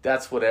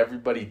that's what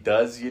everybody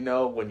does, you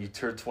know, when you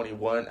turn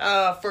 21.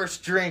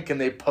 First drink, and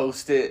they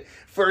post it.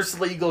 First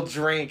legal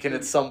drink, and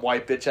it's some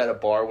white bitch at a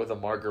bar with a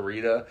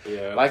margarita.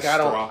 Yeah, like I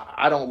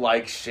don't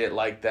like shit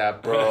like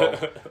that, bro.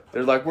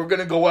 They're like, we're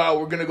gonna go out,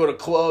 we're gonna go to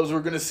clubs,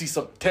 we're gonna see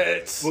some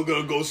tits. We're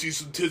gonna go see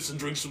some tits and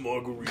drink some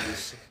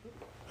margaritas.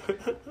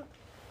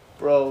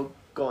 Bro,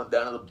 going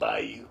down to the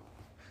bayou.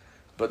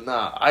 But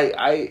nah,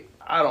 I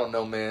don't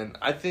know, man.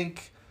 I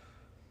think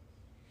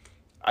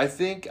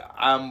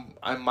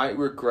I might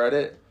regret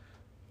it.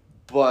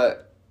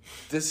 But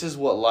this is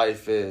what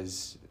life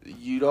is.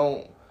 You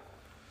don't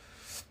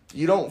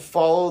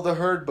follow the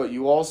herd, but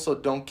you also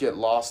don't get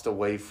lost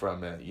away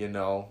from it, you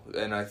know?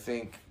 And I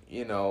think,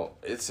 you know,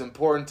 it's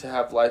important to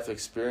have life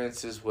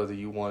experiences whether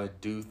you want to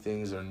do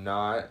things or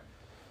not.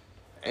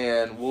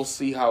 And we'll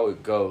see how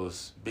it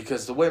goes.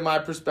 Because the way my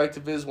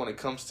perspective is when it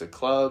comes to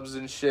clubs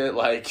and shit,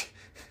 like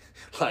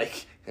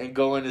and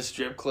going to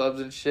strip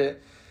clubs and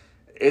shit,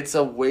 it's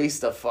a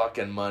waste of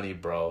fucking money,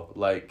 bro.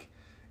 Like,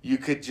 you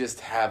could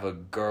just have a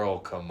girl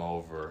come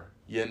over,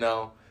 you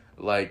know?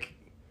 Like,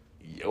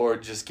 or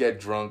just get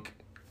drunk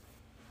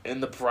in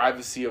the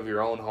privacy of your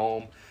own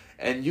home,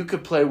 and you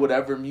could play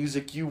whatever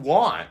music you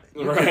want.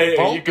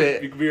 You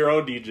could be your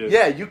own DJ.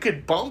 Yeah, you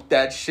could bump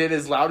that shit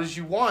as loud as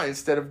you want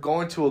instead of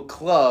going to a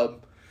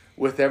club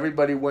with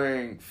everybody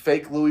wearing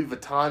fake Louis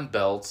Vuitton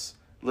belts,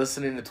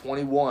 listening to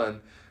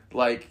 21,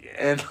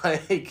 and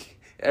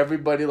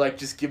everybody like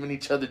just giving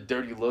each other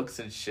dirty looks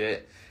and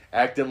shit,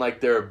 acting like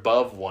they're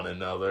above one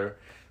another.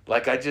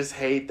 Like, I just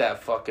hate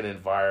that fucking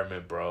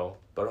environment, bro.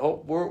 But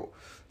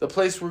the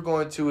place we're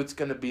going to, it's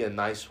gonna be a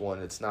nice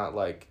one. It's not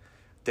like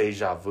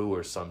Deja Vu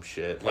or some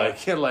shit.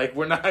 Like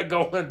we're not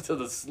going to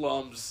the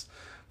slums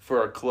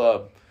for a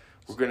club.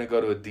 We're gonna go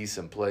to a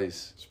decent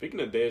place. Speaking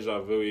of Deja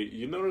Vu,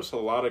 you notice a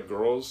lot of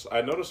girls.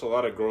 I noticed a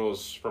lot of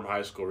girls from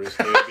high school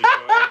recently have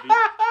become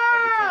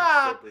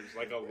strippers.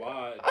 Like, a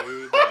lot,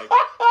 dude.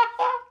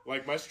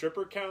 Like my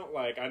stripper count.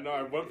 Like,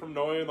 I went from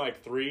knowing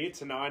like 3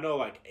 to now I know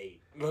like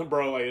 8.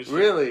 Bro, like,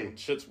 really,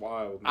 shit's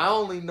wild. Man. I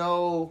only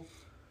know.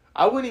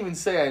 I wouldn't even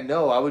say I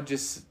know. I would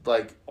just,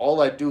 like, all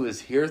I do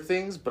is hear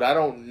things, but I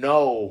don't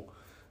know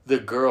the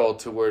girl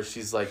to where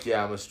she's like,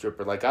 yeah, I'm a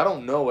stripper. Like, I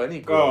don't know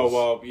any girls. Oh,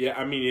 well, yeah,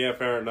 I mean, yeah,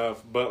 fair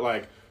enough. But,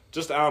 like,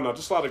 just, I don't know,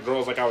 just a lot of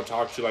girls, like, I would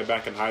talk to, like,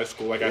 back in high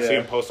school. Like, I see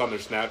them post on their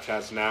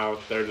Snapchats now.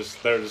 They're just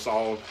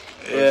all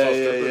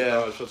strippers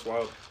now. It's just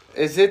wild.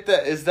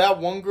 Is that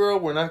one girl?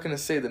 We're not going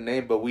to say the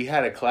name, but we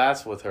had a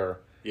class with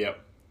her.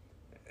 Yep.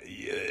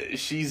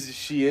 She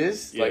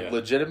is? Yeah. Like,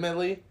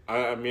 legitimately?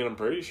 I mean, I'm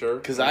pretty sure.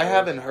 Because I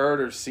haven't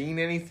heard or seen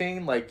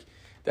anything, like,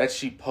 that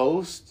she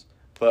posts,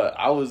 but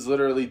I was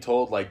literally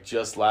told, like,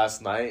 just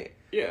last night.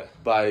 Yeah.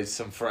 By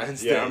some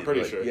friends. Yeah, I'm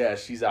pretty sure. Yeah,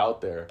 she's out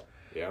there.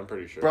 Yeah, I'm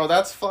pretty sure. Bro,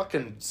 that's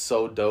fucking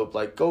so dope.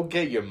 Like, go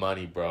get your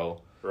money,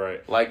 bro.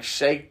 Right. Like,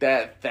 shake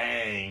that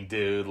thing,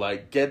 dude.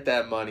 Like, get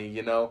that money,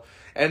 you know?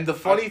 And the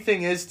funny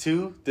thing is,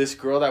 too, this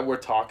girl that we're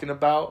talking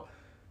about,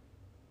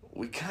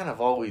 we kind of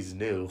always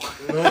knew.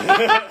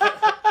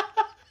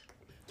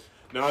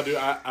 No, dude,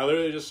 I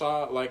literally just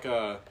saw, like,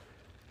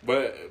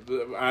 but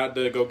I had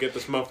to go get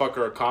this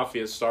motherfucker a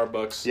coffee at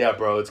Starbucks. Yeah,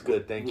 bro, it's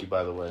good. Thank you,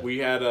 by the way.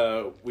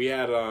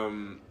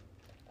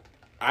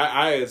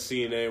 I had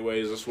seen,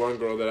 anyways, this one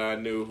girl that I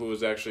knew who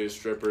was actually a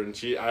stripper, and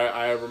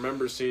I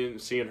remember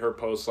seeing her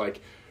post,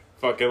 like,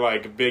 fucking,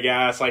 like, big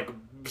ass, like,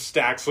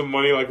 stacks of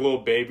money, like, little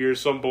baby or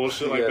some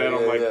bullshit like that.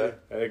 I'm like,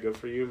 hey, good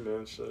for you,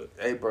 man. Shit.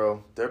 Hey,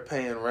 bro, they're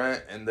paying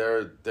rent, and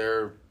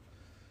they're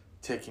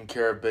taking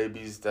care of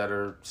babies that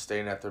are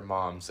staying at their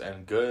mom's,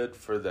 and good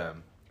for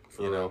them.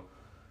 For you know,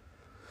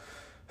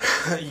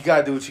 you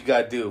gotta do what you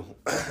gotta do.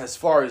 As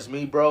far as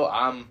me, bro,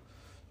 I'm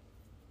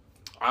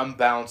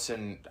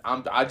bouncing.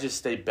 I just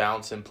stay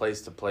bouncing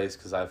place to place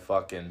because I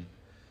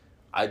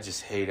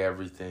just hate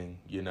everything,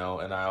 you know.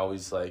 And I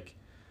always like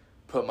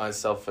put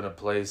myself in a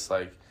place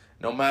like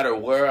no matter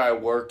where I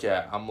work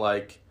at, I'm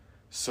like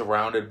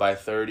surrounded by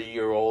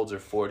 30-year-olds or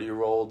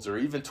 40-year-olds or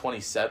even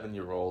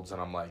 27-year-olds, and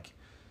I'm like,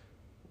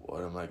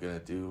 what am I gonna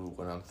do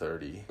when I'm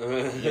 30?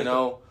 You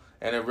know,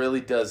 and it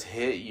really does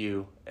hit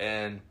you,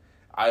 and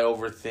I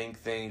overthink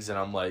things, and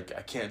I'm like,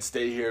 I can't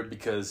stay here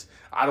because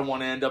I don't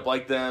want to end up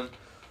like them.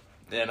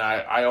 And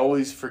I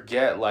always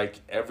forget, like,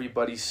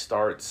 everybody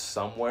starts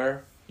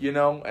somewhere, you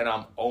know? And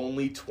I'm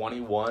only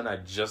 21. I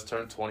just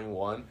turned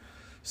 21.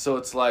 So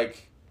it's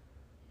like,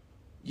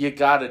 you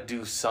gotta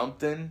do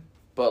something.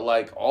 But,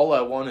 like, all I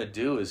want to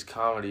do is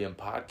comedy and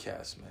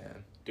podcasts,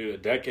 man.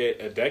 Dude,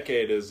 a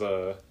decade is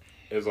a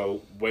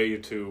way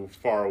too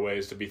far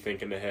away to be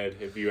thinking ahead,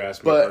 if you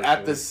ask me personally. But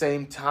at the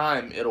same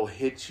time, it'll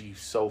hit you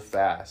so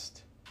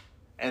fast.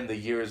 And the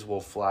years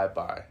will fly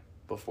by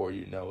before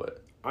you know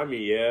it. I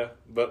mean, yeah,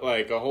 but,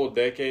 like, a whole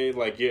decade,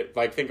 like,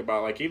 think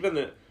about, like,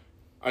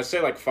 I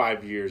say, like,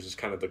 5 years is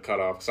kind of the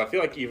cutoff, because I feel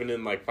like even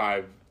in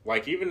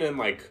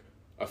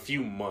a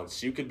few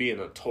months, you could be in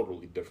a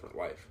totally different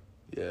life.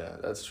 Yeah,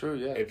 that's true,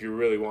 yeah. If you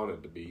really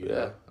wanted to be, you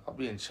know? I'll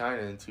be in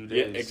China in 2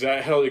 days. Yeah,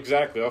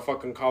 exactly. I'll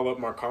fucking call up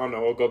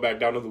Marcano, I'll go back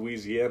down to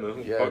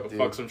Louisiana,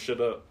 fuck some shit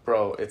up.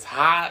 Bro, it's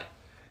hot,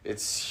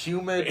 it's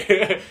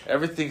humid,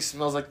 everything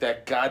smells like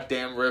that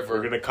goddamn river.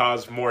 We're gonna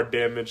cause more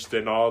damage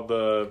than all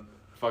the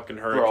fucking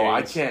hurricanes. Bro,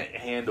 I can't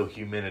handle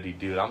humidity,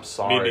 dude. I'm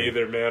sorry. Me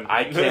neither, man.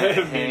 I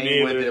can't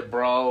hang with it,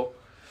 bro.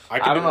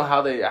 I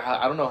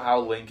don't know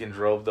how Lincoln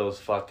drove those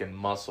fucking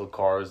muscle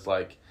cars.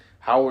 Like,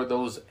 how are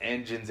those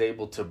engines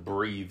able to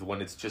breathe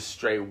when it's just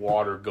straight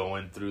water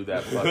going through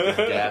that fucking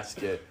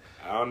gasket?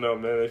 I don't know,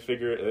 man. They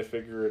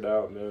figure it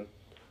out, man.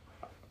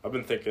 I've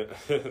been thinking.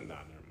 Nah, never mind.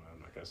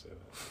 I'm not gonna say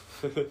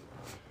that.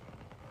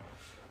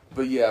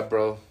 But yeah,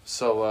 bro.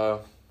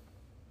 So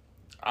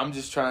I'm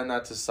just trying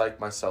not to psych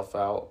myself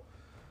out.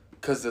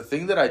 Because the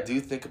thing that I do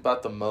think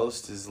about the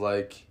most is,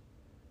 like,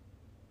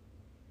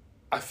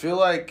 I feel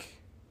like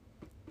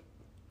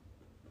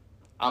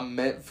I'm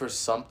meant for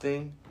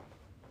something,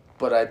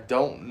 but I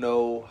don't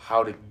know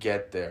how to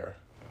get there.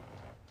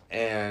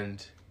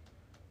 And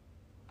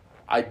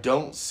I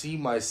don't see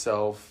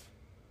myself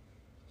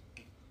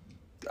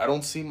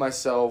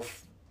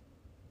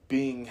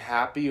being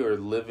happy or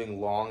living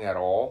long at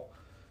all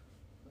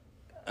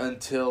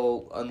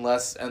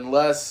unless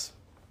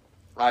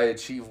I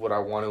achieve what I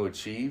want to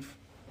achieve.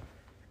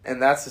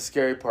 And that's the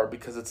scary part,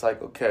 because it's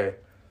like, okay,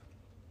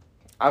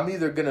 I'm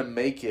either going to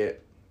make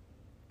it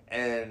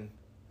and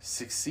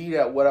succeed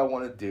at what I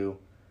want to do,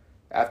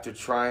 after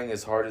trying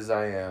as hard as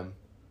I am,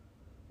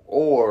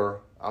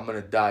 or I'm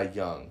going to die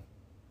young.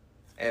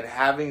 And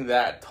having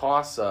that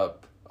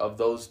toss-up of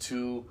those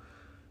two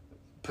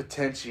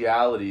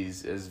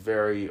potentialities is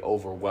very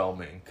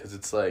overwhelming. Because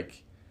it's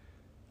like,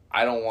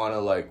 I don't want to,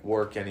 like,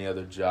 work any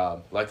other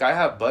job. Like, I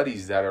have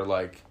buddies that are,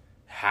 like,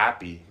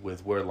 happy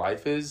with where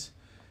life is.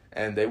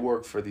 And they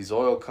work for these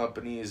oil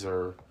companies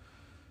or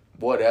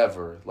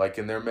whatever. Like,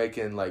 and they're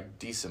making, like,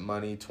 decent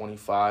money,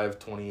 25,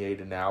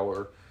 28 an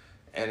hour.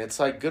 And it's,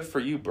 like, good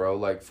for you, bro.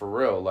 Like, for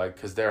real. Like,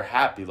 because they're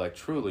happy. Like,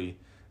 truly.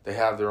 They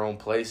have their own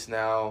place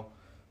now.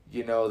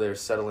 You know, they're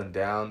settling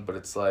down. But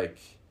it's, like,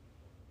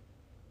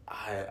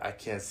 I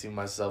can't see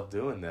myself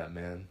doing that,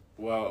 man.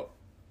 Well,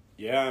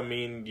 yeah, I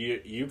mean,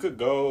 you could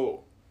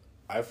go,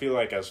 I feel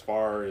like, as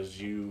far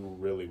as you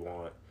really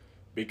want.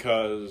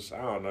 Because,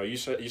 I don't know, you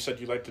said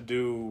you like to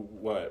do,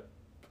 what,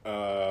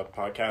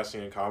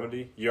 podcasting and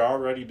comedy? You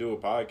already do a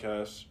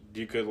podcast.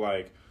 You could,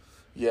 like,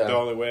 Yeah. The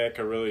only way I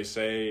could really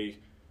say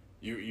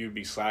you'd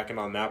be slacking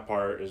on that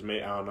part is,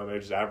 maybe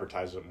just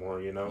advertise it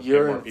more, you know?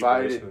 You're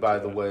invited, by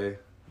the way.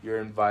 You're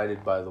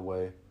invited, by the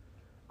way.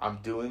 I'm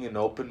doing an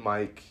open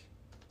mic.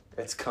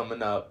 It's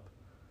coming up.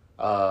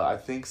 I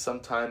think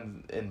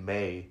sometime in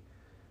May.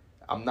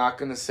 I'm not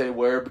going to say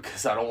where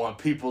because I don't want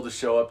people to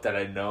show up that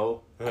I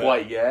know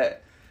quite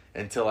yet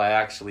until I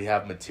actually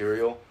have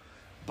material.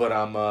 But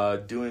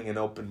I'm doing an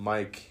open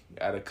mic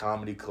at a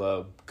comedy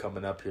club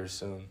coming up here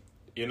soon.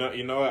 You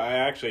know, I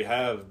actually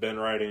have been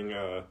writing,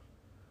 I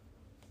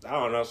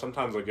don't know,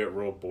 sometimes I get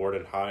real bored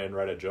and high and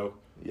write a joke.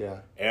 Yeah.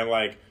 And,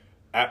 like,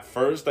 at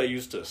first they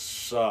used to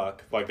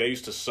suck. Like, they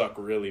used to suck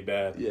really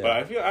bad. Yeah. But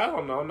I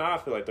don't know, now I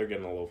feel like they're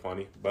getting a little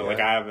funny. But, like,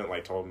 I haven't,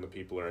 like, told them to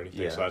people or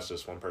anything, so that's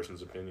just one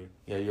person's opinion.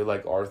 Yeah, you're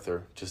like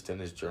Arthur, just in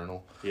his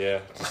journal.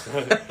 Yeah.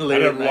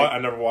 I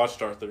never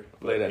watched Arthur.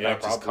 Late at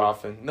night, just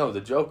coughing. No,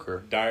 the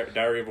Joker.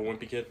 Diary of a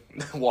Wimpy Kid?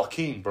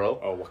 Joaquin, bro.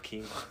 Oh,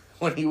 Joaquin.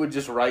 When he would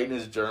just write in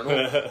his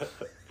journal.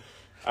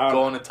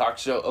 Go on a talk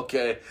show,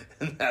 okay,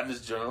 and have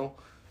his journal.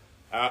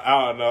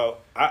 I don't know.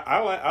 I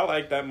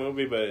like that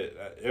movie,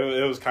 but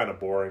it was kind of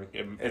boring.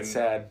 It's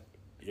sad.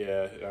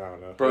 Yeah, I don't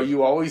know. Bro,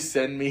 you always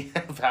send me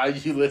of how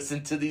you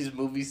listen to these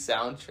movie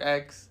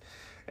soundtracks,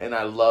 and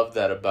I love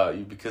that about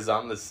you because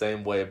I'm the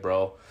same way,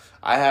 bro.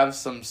 I have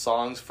some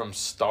songs from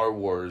Star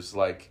Wars,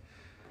 like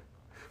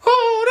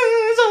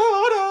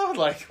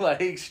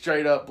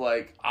straight up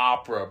like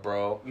opera,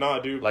 bro. Nah,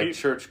 dude. Like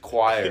church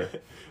choir.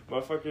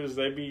 Motherfuckers,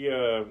 they be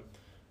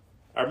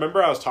I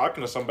remember I was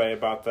talking to somebody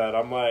about that.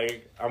 I'm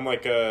like I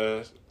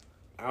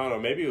don't know,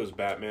 maybe it was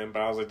Batman,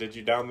 but I was like, did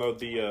you download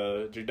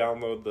the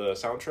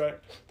soundtrack?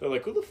 They're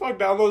like, who the fuck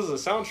downloads the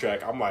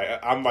soundtrack?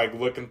 I'm like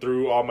looking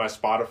through all my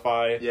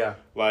Spotify. Yeah.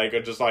 Like,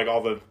 just like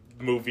all the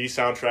movie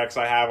soundtracks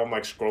I have. I'm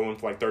like scrolling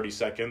for like 30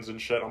 seconds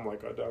and shit. I'm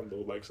like, I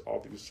download like all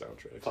these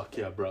soundtracks. Fuck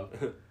yeah, bro.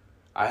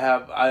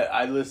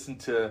 I listened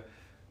to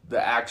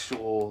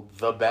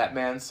the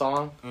Batman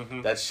song.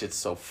 Mm-hmm. That shit's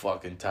so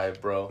fucking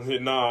tight, bro.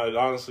 Nah, it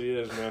honestly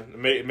is, man.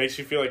 It makes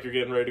you feel like you're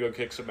getting ready to go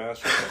kick some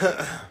ass.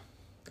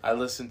 I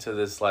listen to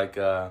this like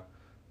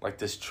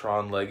this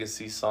Tron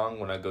Legacy song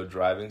when I go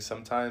driving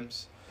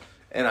sometimes,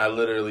 and I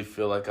literally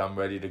feel like I'm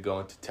ready to go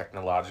into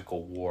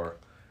technological war,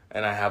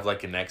 and I have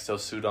like an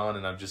exosuit on,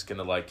 and I'm just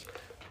gonna like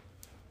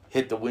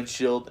hit the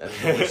windshield, and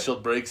the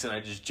windshield breaks, and I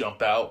just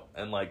jump out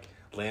and like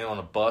land on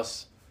a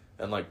bus,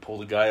 and like pull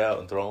the guy out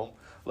and throw him,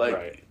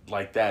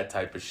 like that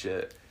type of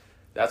shit.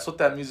 That's what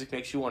that music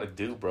makes you want to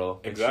do, bro.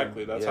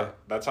 Exactly.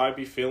 That's how I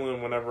be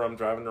feeling whenever I'm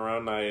driving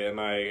around.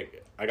 I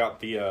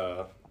got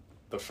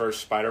the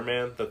first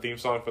Spider-Man, the theme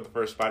song for the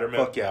first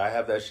Spider-Man. Fuck yeah, I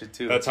have that shit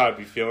too. That's how I'd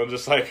be feeling,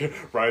 just like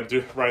riding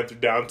through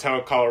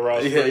downtown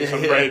Colorado.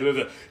 I'm ready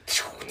to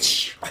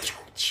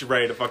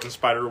fucking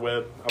spider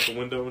web out the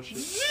window and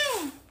shit.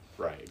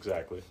 Right,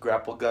 exactly.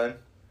 Grapple gun.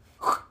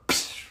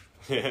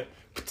 Yeah.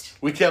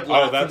 We kept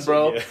laughing,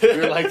 bro. Yeah. We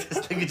were like,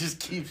 this nigga just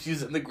keeps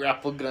using the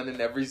grapple gun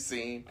in every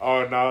scene.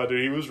 Oh, no,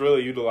 dude. He was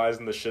really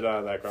utilizing the shit out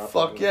of that grapple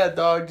gun. Fuck yeah,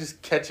 dog.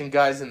 Just catching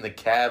guys in the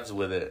cabs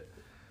with it.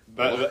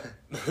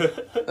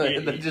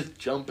 And they're just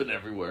jumping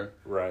everywhere.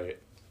 Right.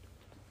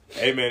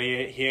 Hey, man,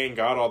 he ain't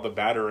got all the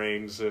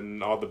batarangs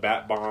and all the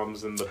bat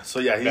bombs and the. So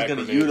yeah, he's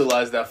gonna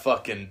utilize that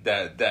fucking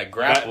that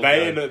grapple. That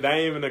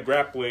ain't even a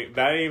grappling.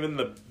 That ain't even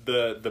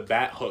the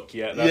bat hook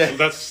yet.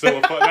 That's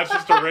still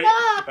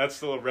that's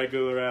still a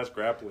regular ass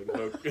grappling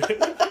hook.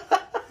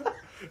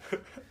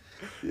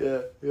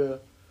 Yeah.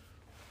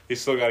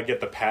 He's still got to get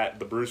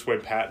the Bruce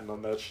Wayne patent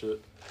on that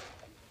shit.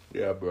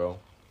 Yeah, bro.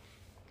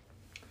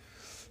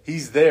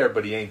 He's there,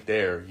 but he ain't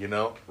there, you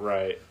know?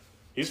 Right.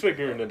 He's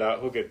figuring it out.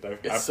 He'll get there.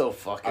 It's so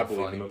fucking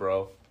funny,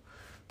 bro.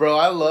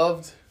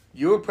 Bro,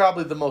 you were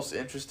probably the most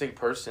interesting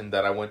person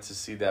that I went to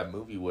see that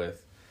movie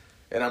with.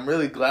 And I'm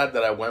really glad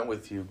that I went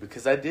with you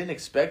because I didn't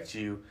expect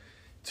you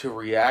to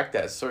react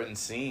at certain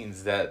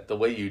scenes the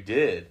way you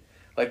did.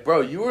 Like,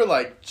 bro, you were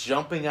like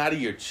jumping out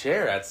of your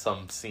chair at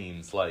some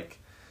scenes, like.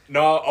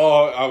 No,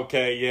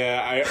 okay,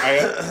 yeah.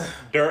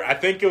 I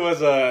think it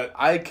was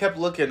I kept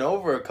looking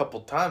over a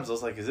couple times. I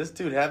was like, is this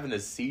dude having a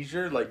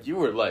seizure? Like, you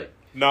were like.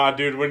 Nah,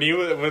 dude, when you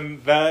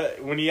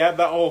had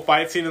that whole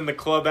fight scene in the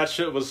club, that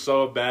shit was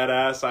so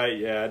badass.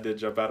 I did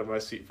jump out of my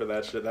seat for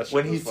that shit. That shit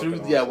when he was threw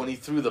awesome. when he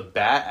threw the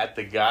bat at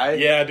the guy.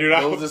 Yeah, dude,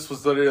 Moses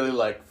was literally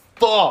like,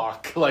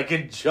 fuck, like,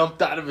 and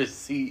jumped out of his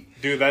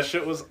seat. Dude, that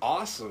shit was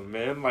awesome,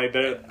 man. Like,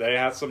 they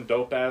had some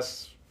dope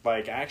ass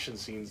like action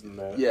scenes in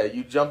that. Yeah,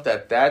 you jumped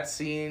at that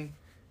scene.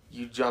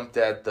 You jumped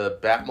at the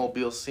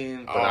Batmobile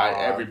scene, but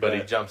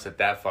everybody jumps at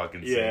that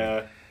fucking scene.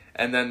 Yeah.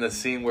 And then the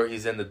scene where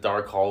he's in the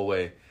dark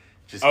hallway,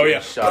 just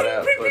getting shot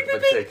at,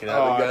 but taking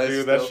out the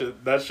guys. Dude,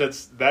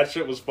 that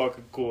shit was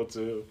fucking cool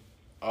too.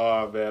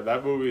 Oh man,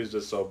 that movie is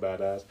just so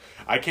badass.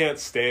 I can't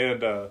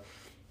stand.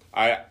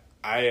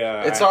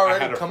 It's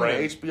already coming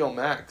to HBO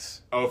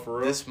Max. Oh, for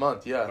real? This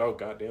month, yeah. Oh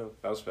goddamn,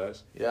 that was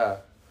fast. Yeah.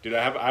 Dude,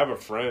 I have a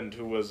friend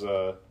who was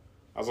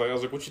I was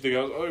like, what you think?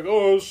 I was like,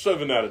 oh,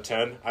 7 out of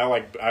 10. I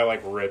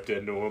ripped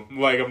into him.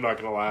 Like, I'm not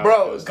gonna lie,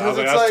 bro. I was like,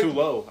 that's too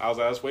low. I was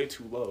like, that's way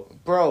too low,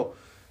 bro.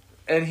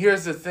 And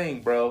here's the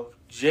thing, bro.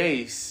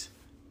 Jace,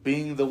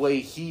 being the way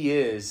he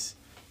is,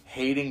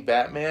 hating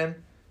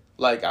Batman.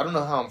 Like, I don't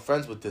know how I'm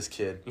friends with this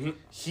kid. Mm-hmm.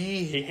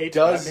 He hates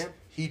Batman. Batman?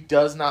 He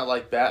does not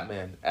like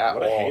Batman at all.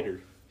 What a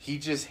hater. He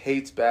just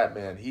hates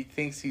Batman. He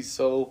thinks he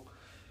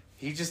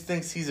just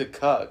thinks he's a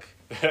cuck.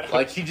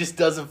 Like, he just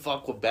doesn't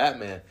fuck with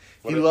Batman.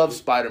 He loves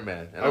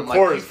Spider-Man. And of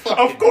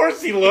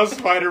course he loves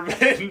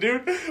Spider-Man,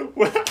 dude.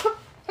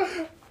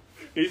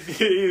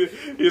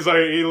 He's like,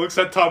 he looks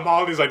at Tom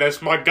Holland, he's like,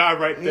 that's my guy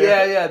right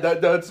there. Yeah,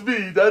 that's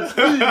me. That's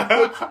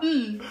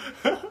me.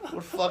 What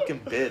a fucking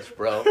bitch,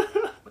 bro.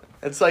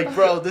 It's like,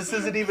 bro, this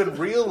isn't even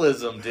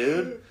realism,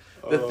 dude.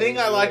 The thing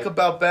I like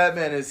about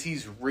Batman is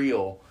he's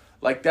real.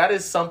 Like, that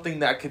is something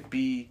that could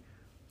be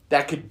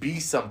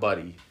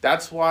somebody.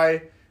 That's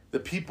why the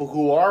people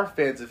who are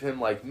fans of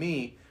him, like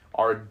me,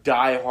 are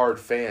diehard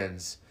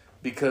fans.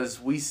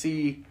 Because we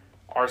see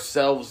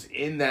ourselves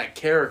in that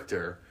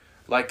character.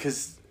 Like,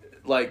 because,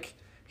 like,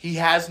 he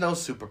has no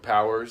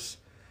superpowers.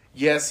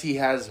 Yes, he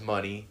has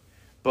money.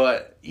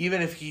 But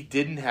even if he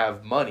didn't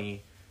have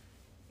money,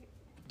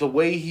 the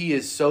way he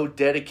is so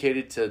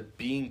dedicated to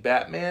being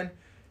Batman,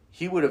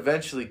 he would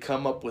eventually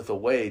come up with a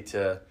way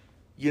to,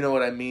 you know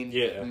what I mean?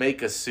 Yeah.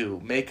 Make a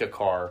suit, make a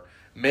car,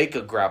 make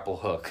a grapple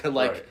hook.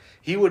 Like, right.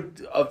 He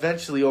would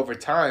eventually, over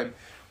time,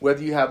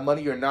 whether you have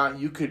money or not,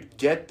 you could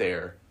get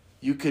there.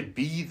 You could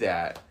be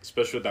that.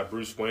 Especially with that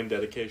Bruce Wayne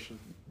dedication.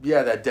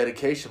 Yeah, that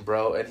dedication,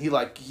 bro. And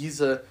he's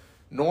a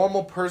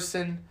normal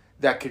person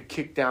that could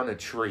kick down a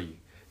tree.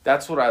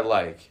 That's what I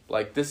like.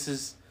 Like, this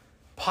is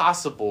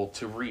possible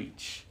to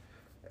reach.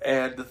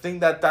 And the thing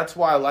that's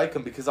why I like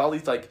him, because all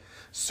these, like,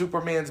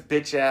 Superman's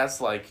bitch ass,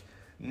 like,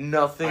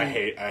 nothing. I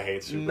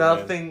hate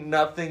Superman.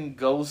 Nothing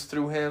goes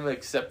through him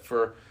except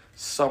for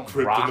some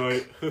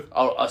kryptonite.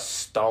 Rock, a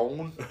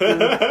stone.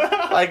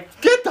 Like,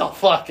 get the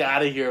fuck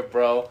out of here,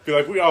 bro. Be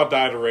like, we all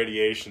died of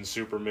radiation,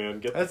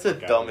 Superman. That's the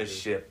dumbest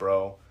shit,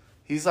 bro.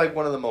 He's like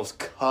one of the most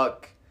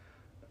cuck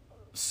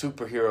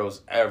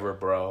superheroes ever,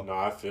 bro. No,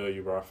 I feel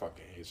you, bro. I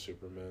fucking hate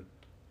Superman.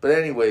 But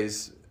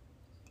anyways,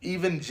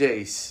 even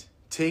Jace,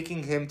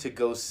 taking him to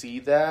go see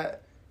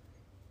that,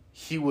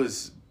 he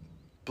was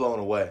blown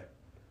away.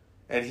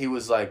 And he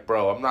was like,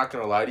 bro, I'm not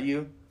going to lie to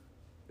you.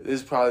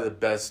 This is probably the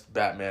best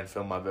Batman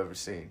film I've ever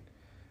seen.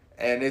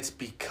 And it's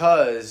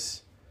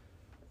because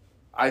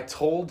I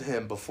told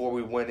him before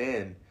we went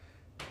in,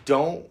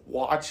 don't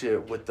watch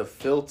it with the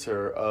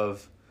filter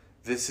of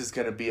this is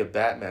going to be a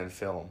Batman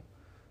film.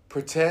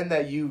 Pretend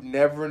that you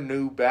never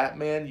knew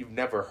Batman. You've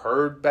never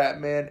heard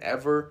Batman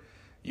ever.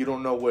 You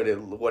don't know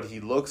what he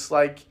looks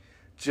like.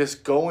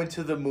 Just go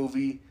into the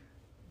movie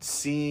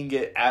seeing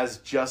it as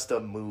just a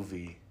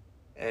movie.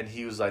 And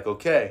he was like,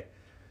 okay.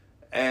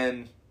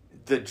 And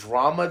the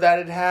drama that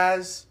it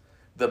has,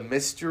 the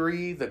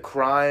mystery, the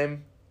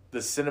crime, the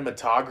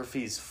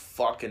cinematography is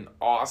fucking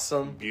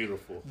awesome.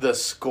 Beautiful. The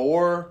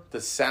score, the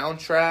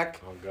soundtrack.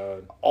 Oh,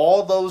 God.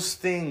 All those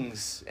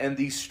things and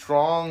these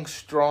strong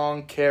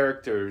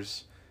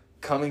characters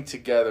coming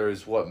together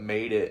is what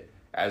made it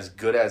as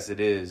good as it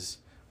is.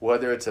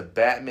 Whether it's a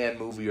Batman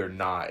movie or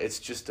not, it's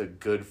just a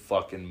good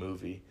fucking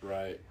movie.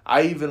 Right.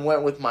 I even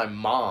went with my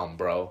mom,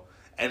 bro.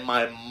 And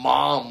my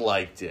mom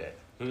liked it.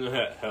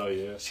 Hell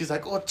yeah. She's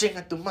like, oh,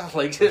 chinga tu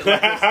madre. Like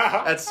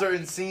at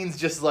certain scenes,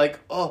 just like,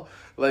 oh,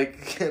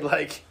 like.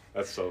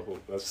 That's so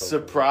cool.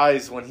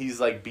 Surprised when he's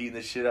like beating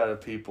the shit out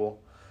of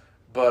people.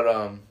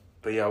 But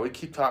yeah, we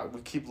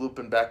keep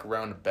looping back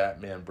around to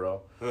Batman,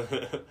 bro.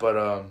 But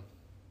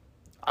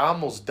I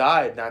almost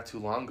died not too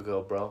long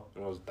ago, bro.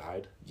 Almost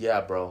died?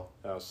 Yeah, bro.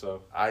 How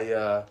so?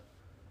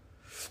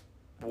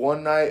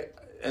 One night,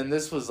 and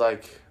this was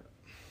like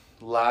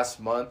last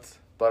month,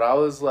 but I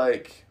was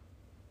like,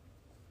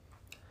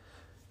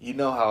 you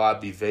know how I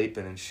be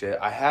vaping and shit.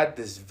 I had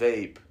this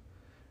vape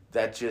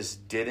that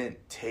just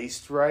didn't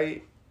taste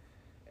right,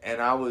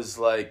 and I was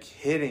like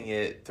hitting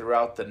it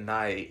throughout the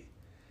night,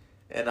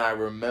 and I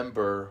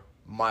remember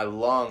my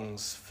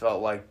lungs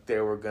felt like they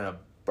were gonna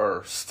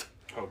burst.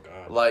 Oh,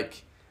 God.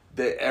 Like,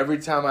 every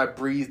time I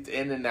breathed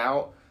in and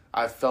out,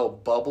 I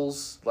felt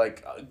bubbles,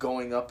 like,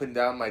 going up and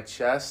down my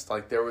chest,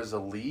 like there was a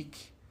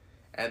leak,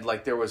 and,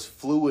 like, there was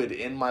fluid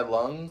in my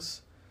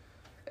lungs.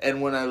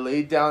 And when I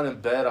laid down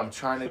in bed, I'm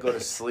trying to go to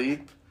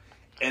sleep,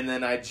 and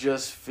then I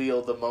just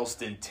feel the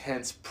most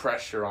intense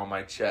pressure on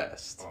my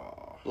chest.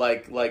 Oh.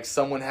 Like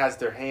someone has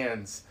their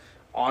hands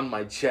on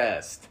my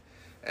chest.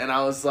 And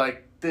I was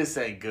like, this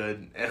ain't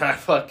good. And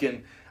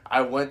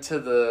I went to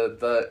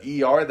the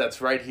ER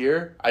that's right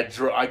here.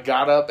 I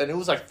got up, and it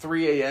was like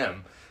 3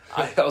 a.m.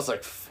 I was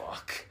like,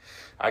 fuck.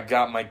 I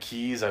got my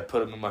keys. I put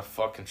them in my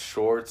fucking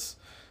shorts,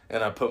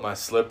 and I put my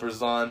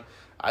slippers on.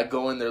 I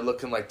go in there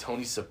looking like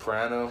Tony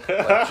Soprano.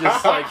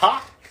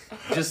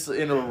 Just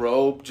in a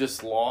robe,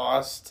 just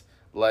lost,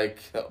 like,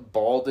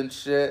 bald and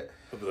shit.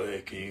 I'm like,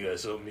 hey, can you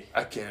guys help me?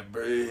 I can't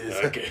breathe.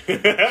 Okay.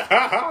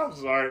 I'm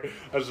sorry.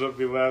 I shouldn't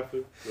be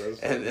laughing.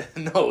 And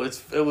no,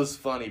 it was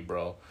funny,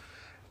 bro.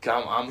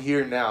 I'm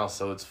here now,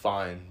 so it's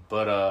fine.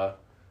 But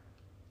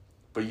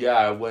yeah,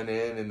 I went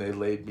in and they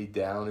laid me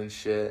down and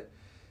shit,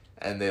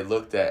 and they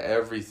looked at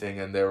everything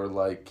and they were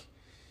like,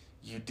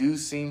 you do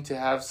seem to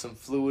have some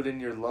fluid in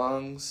your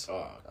lungs.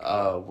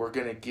 We're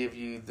gonna give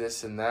you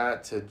this and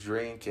that to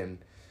drink, and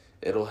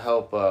it'll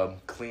help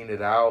clean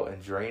it out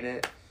and drain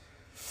it.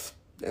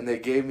 And they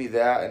gave me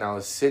that, and I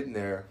was sitting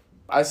there.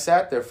 I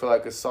sat there for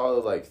like a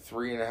solid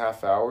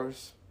 3.5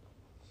 hours,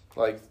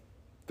 like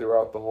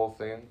throughout the whole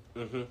thing.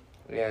 Mm-hmm.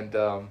 And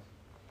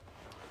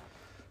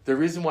the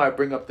reason why I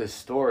bring up this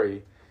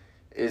story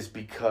is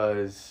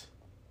because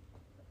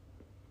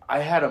I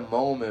had a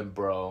moment,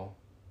 bro,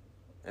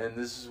 and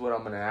this is what I'm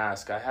going to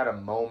ask. I had a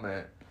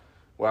moment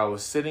where I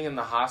was sitting in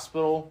the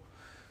hospital,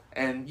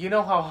 and you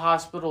know how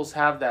hospitals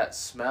have that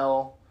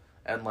smell,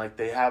 and like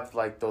they have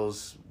like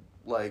those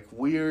like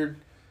weird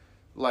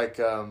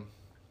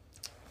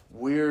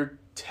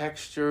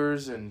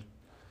textures and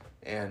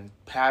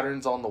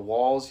patterns on the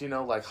walls, you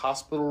know, like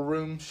hospital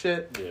room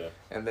shit. Yeah.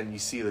 And then you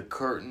see the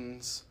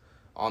curtains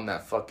on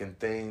that fucking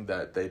thing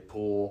that they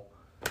pull,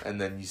 and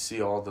then you see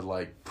all the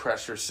like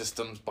pressure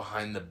systems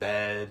behind the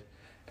bed.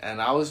 And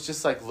I was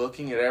just like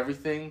looking at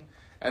everything.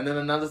 And then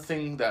another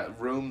thing that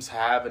rooms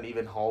have, and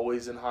even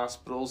hallways in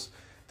hospitals,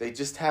 they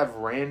just have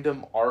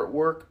random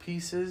artwork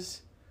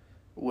pieces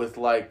with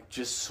like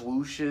just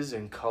swooshes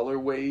and color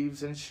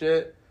waves and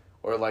shit,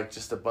 or like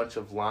just a bunch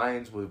of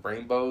lines with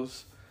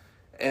rainbows.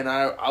 And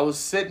I was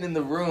sitting in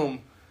the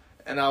room,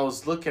 and I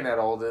was looking at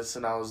all this,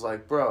 and I was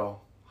like, bro,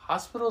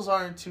 hospitals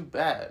aren't too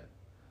bad.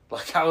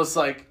 Like, I was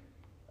like,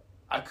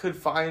 I could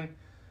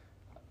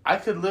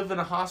live in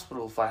a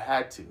hospital if I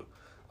had to.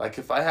 Like,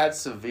 if I had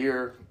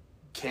severe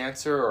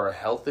cancer or a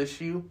health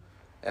issue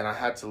and I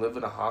had to live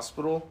in a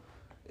hospital,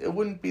 it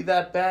wouldn't be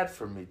that bad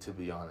for me, to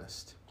be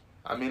honest.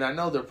 I mean, I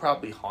know they're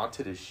probably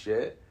haunted as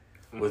shit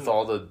with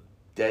all the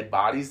dead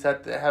bodies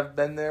that have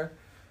been there,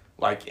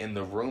 like in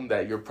the room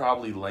that you're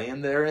probably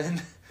laying there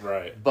in.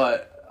 Right.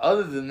 But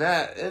other than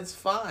that, it's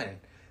fine.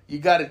 You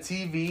got a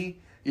TV.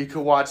 You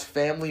can watch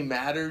Family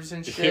Matters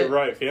and shit. Yeah,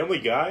 right. Family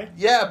Guy?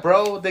 Yeah,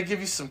 bro. They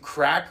give you some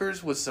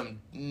crackers with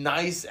some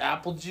nice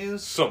apple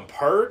juice. Some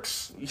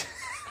perks?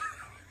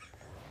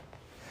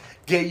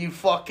 Get you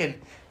fucking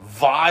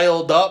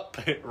viled up.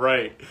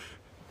 Right.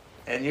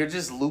 And you're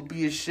just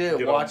loopy as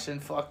shit watching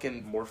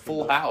fucking more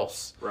Full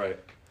House. Right.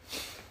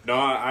 No,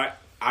 I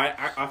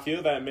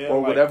feel that, man. Or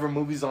like, whatever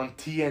movie's on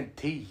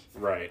TNT.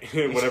 Right.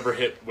 whatever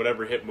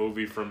hit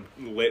movie from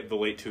the late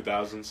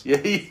 2000s.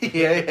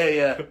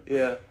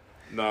 Yeah.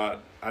 No,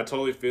 I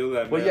totally feel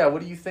that, man. Well, yeah,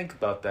 what do you think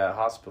about that,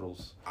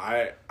 hospitals?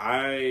 I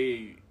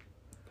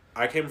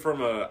came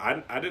from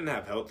I didn't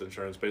have health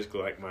insurance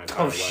basically like my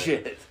entire life.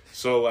 Shit.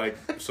 So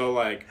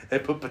like they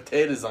put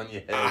potatoes on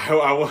your head.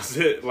 I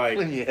wasn't like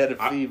when you had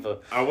a fever.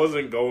 I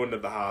wasn't going to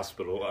the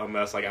hospital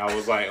unless like I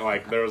was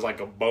like there was like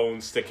a bone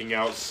sticking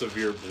out,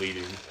 severe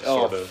bleeding.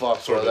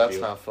 Fuck, bro, that's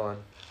not fun.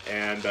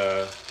 And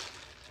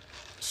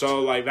so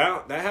like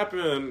that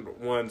happened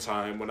one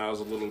time when I was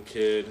a little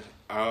kid.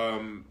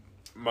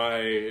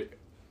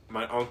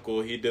 My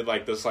uncle, he did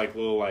like this like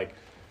little like,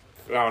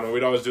 I don't know,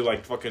 we'd always do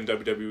like fucking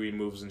WWE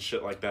moves and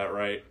shit like that,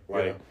 right?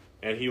 Like, yeah.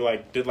 And he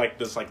like did like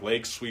this like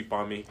leg sweep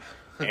on me,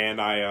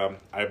 and I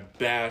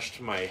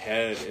bashed my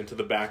head into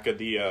the back of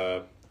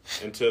the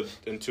into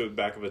the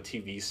back of a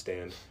TV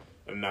stand,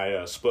 and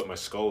I split my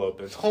skull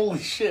open. Holy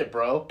shit,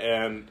 bro!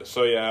 And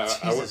so yeah,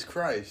 Jesus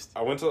Christ,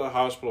 I went to the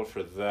hospital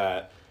for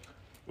that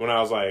when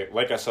I was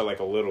like I said, like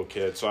a little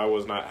kid, so I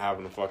was not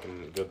having a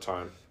fucking good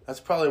time. That's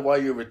probably why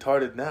you're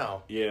retarded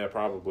now. Yeah,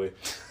 probably.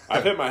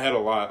 I've hit my head a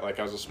lot, like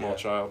as a small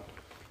child.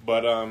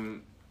 But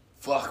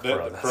fuck,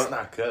 bro, that's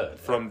not good.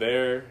 From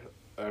there,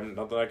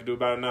 nothing I can do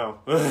about it now.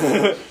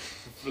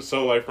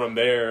 So like from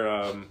there,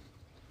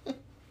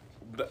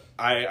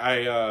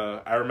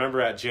 I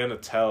remember at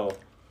Janitel,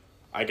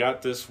 I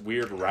got this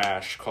weird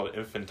rash called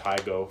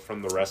impetigo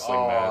from the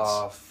wrestling mats.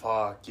 Oh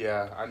fuck,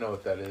 yeah, I know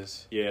what that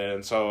is. Yeah,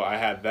 and so I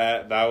had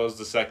that. That was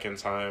the second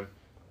time.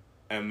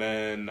 And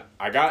then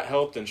I got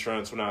health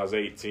insurance when I was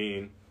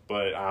 18,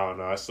 but I don't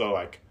know. I still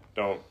like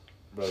don't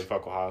really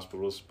fuck with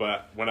hospitals.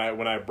 But when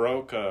I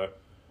broke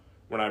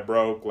when I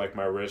broke like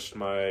my wrist,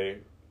 my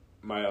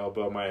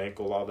elbow, my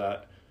ankle, all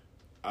that.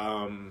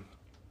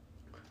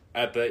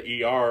 At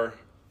the ER,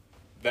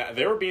 that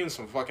they were being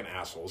some fucking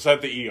assholes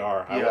at the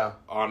ER. Yeah.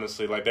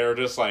 Honestly, like they were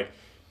just like,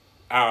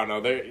 I don't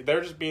know.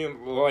 They're just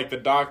being like the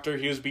doctor.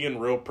 He was being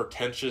real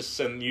pretentious,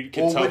 and you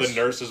could tell the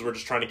nurses were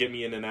just trying to get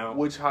me in and out.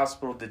 Which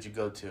hospital did you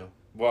go to?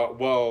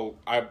 Well,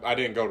 I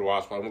didn't go to a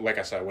hospital. Like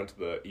I said, I went to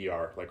the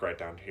ER, like right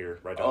down here,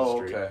 right down the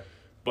street. Okay.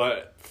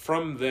 But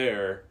from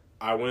there,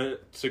 I went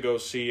to go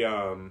see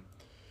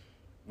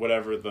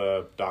whatever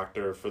the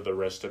doctor for the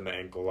wrist and the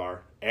ankle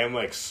are, and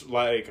like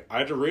I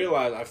had to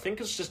realize I think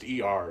it's just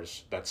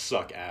ERs that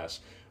suck ass.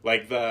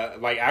 Like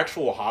the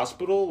actual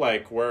hospital,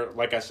 like where,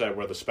 like I said,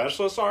 where the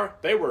specialists are,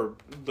 they were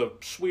the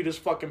sweetest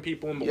fucking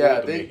people in the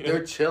world. Yeah,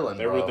 they're chilling.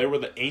 They were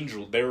the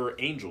angel. They were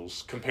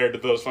angels compared to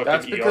those fucking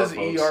That's because ER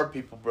folks. ER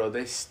people, bro,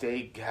 they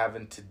stay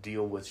having to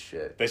deal with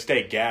shit. They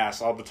stay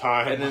gas all the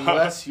time. And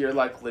unless you're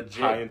like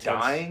legit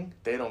dying,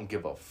 they don't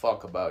give a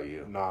fuck about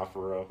you. Nah,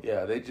 for real.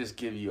 Yeah, they just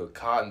give you a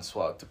cotton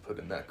swab to put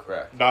in that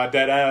crack. Nah,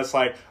 dead ass.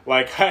 Like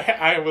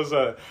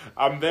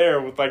I'm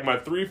there with like my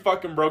 3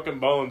 fucking broken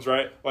bones,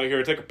 right? Like,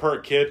 here, take a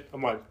perk, kid.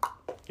 I'm like,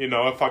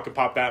 I fucking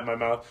pop that in my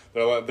mouth.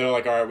 They're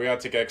like, all right, we gotta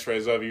take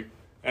X-rays of you.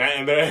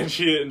 And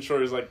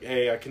Shorty's like,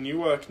 hey, can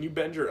you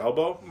bend your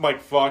elbow? I'm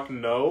like, fuck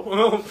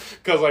no,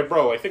 because like,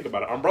 bro, like think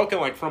about it. I'm broken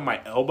like from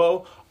my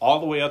elbow all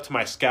the way up to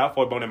my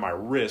scaphoid bone in my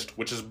wrist,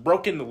 which is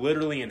broken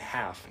literally in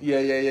half. Yeah.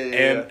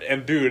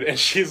 And dude, and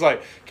she's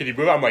like, can you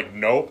move? I'm like,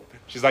 nope.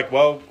 She's like,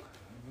 well,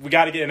 we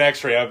got to get an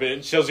X-ray of it.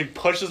 And she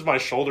pushes my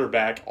shoulder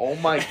back. Oh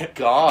my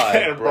god,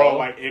 and bro,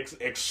 like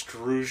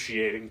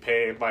excruciating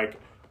pain, like,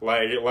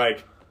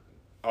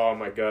 oh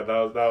my god,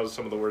 that was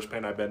some of the worst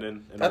pain I've been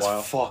in a while.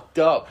 That's fucked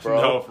up,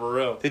 bro. No, for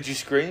real. Did you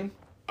scream?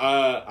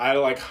 I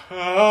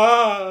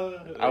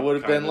would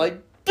have been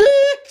like,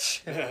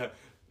 bitch!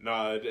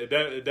 No,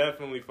 it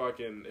definitely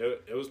fucking,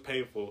 it was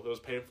painful. It was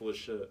painful as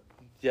shit.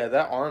 Yeah,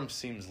 that arm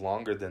seems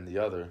longer than the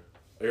other.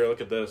 Here,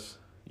 look at this.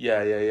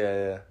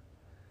 Yeah.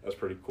 That's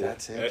pretty cool.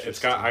 That's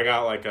interesting. I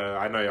got like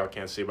I know y'all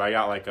can't see, but I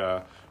got like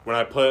when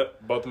I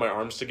put both of my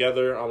arms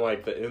together on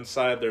like the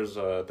inside, there's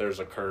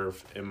a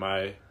curve in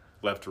my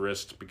left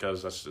wrist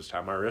because that's just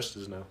how my wrist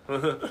is now.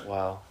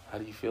 Wow. How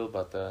do you feel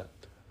about that?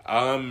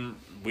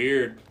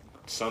 Weird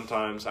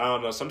sometimes. I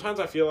don't know. Sometimes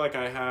I feel like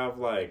I have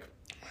like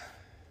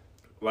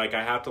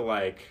I have to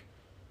like,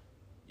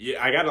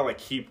 yeah, I gotta like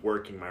keep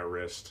working my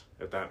wrist,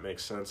 if that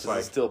makes sense.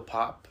 Does it still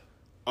pop?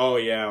 Oh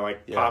yeah,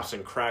 pops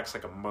and cracks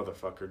like a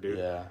motherfucker, dude.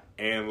 Yeah.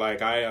 And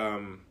like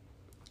and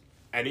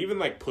even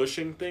like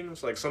pushing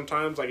things, like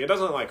sometimes like it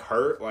doesn't like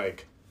hurt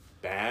like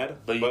bad,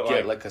 but you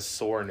get like a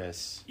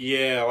soreness.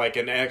 Yeah, like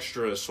an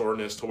extra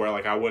soreness to where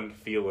like I wouldn't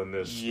feel in my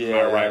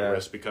right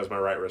wrist because my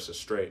right wrist is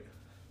straight.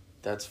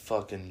 That's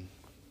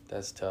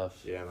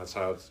tough. Yeah, that's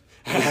how it's.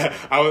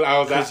 I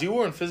was because you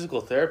were in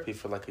physical therapy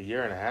for like a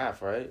year and a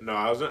half, right? No,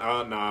 I was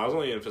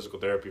only in physical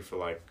therapy for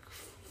like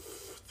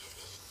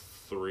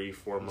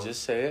 3-4 months.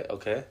 Just say it,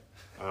 okay?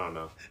 I don't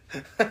know.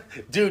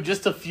 Dude,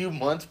 just a few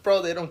months,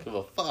 bro? They don't give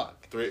a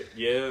fuck.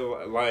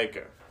 Yeah,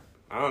 like,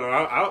 I don't know.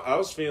 I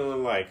was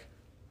feeling like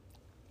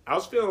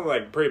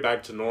pretty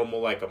back to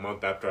normal like a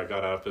month after I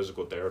got out of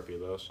physical therapy,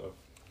 though, so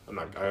I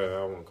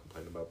won't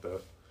complain about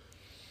that.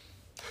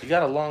 You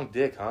got a long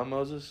dick, huh,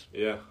 Moses?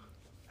 Yeah.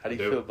 How do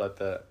you feel about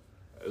that?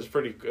 It's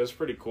pretty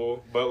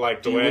cool, but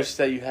like do you wish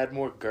that you had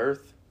more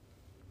girth?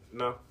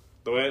 No.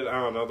 The way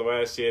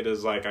I see it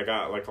is like I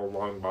got like a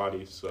long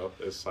body, so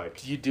it's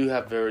like you do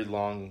have very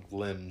long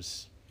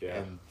limbs, yeah,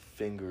 and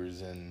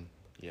fingers, and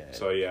yeah.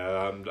 So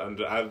yeah,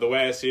 the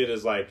way I see it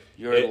is like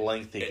you're a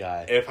lengthy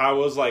guy. If I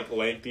was like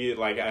lengthy,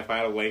 like if I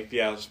had a lengthy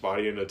ass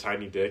body and a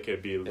tiny dick,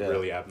 it'd be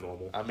really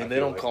abnormal. I mean, they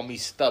don't call me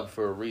stub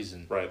for a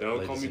reason, right? They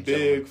don't call me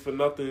big for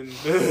nothing.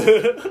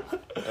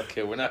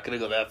 Okay, we're not gonna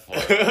go that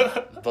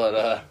far,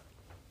 but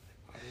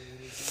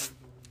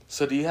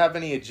so do you have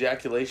any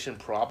ejaculation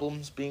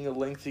problems being a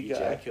lengthy guy?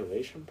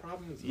 Ejaculation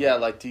problems? Yeah,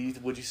 like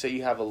would you say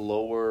you have a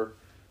lower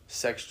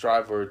sex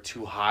drive or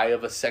too high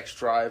of a sex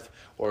drive,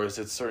 or is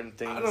it certain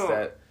things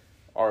that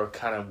are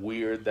kind of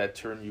weird that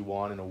turn you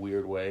on in a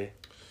weird way?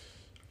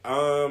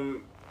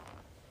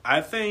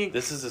 I think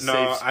this is a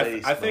safe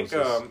space. I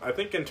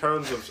think in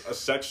terms of a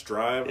sex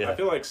drive, I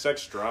feel like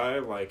sex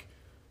drive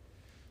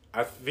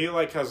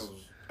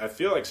I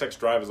feel like sex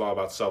drive is all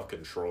about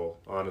self-control,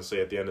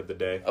 honestly, at the end of the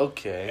day.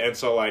 Okay. And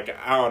so, like,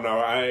 I don't know.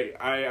 I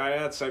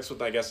had sex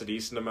with, I guess, a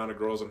decent amount of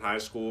girls in high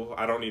school.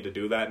 I don't need to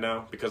do that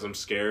now because I'm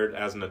scared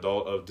as an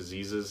adult of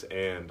diseases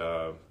and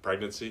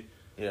pregnancy.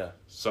 Yeah.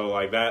 So,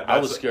 like, that... I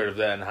was scared of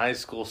that in high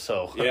school,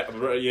 so... yeah,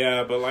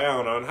 but, like, I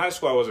don't know. In high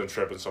school, I wasn't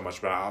tripping so much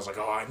about it. I was like,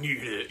 oh, I need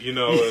it. You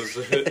know,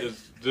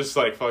 it's just,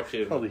 like,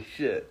 fucking... Holy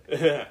shit.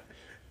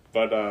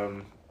 But,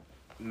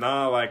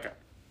 nah, like,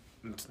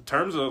 in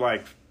terms of,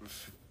 like...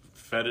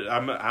 I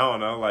don't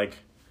know, like,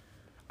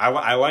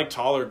 I like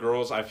taller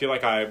girls. I feel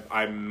like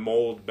I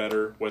mold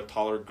better with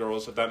taller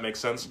girls, if that makes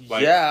sense.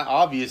 Like, yeah,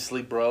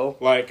 obviously, bro.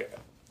 Like,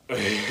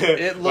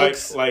 it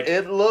looks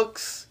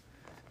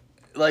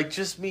like,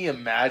 just me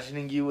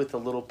imagining you with a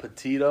little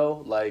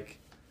petito, like,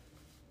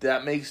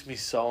 that makes me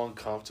so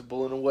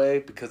uncomfortable in a way,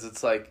 because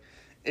it's like,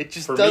 it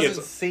just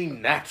doesn't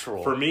seem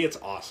natural. For me, it's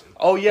awesome.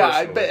 Oh,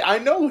 yeah, I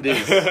know it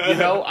is. You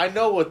know, I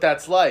know what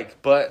that's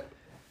like, but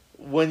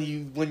when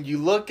you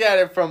look at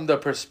it from the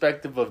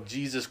perspective of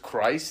Jesus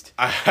Christ,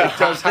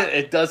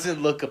 it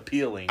doesn't look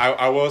appealing.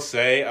 I will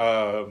say,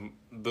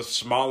 the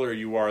smaller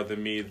you are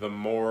than me, the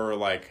more,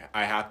 like,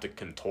 I have to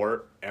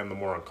contort, and the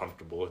more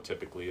uncomfortable it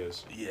typically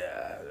is.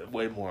 Yeah,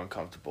 way more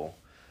uncomfortable.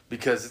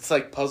 Because it's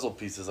like puzzle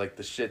pieces. Like,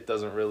 the shit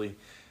doesn't really,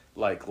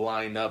 like,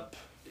 line up,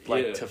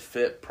 like, to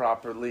fit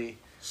properly.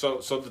 So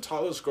the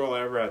tallest girl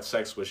I ever had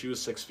sex with, she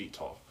was 6 feet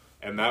tall.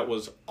 And that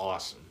was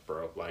awesome,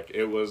 bro. Like,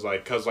 it was,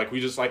 like, because, like, we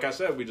just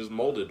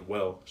molded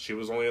well. She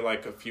was only,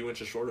 like, a few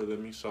inches shorter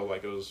than me, so,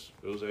 like, it was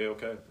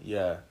A-okay.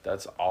 Yeah,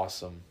 that's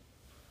awesome.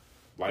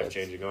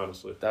 Life-changing,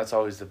 honestly. That's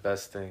always the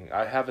best thing.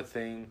 I have a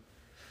thing.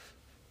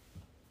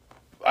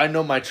 I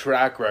know my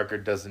track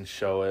record doesn't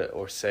show it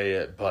or say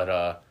it,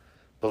 but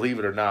believe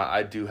it or not,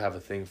 I do have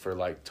a thing for,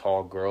 like,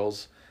 tall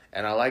girls.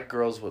 And I like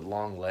girls with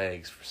long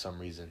legs for some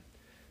reason.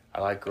 I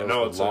like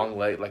girls with long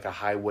legs, like a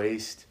high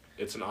waist.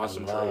 It's an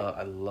awesome trait.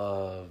 I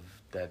love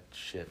that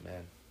shit,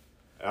 man.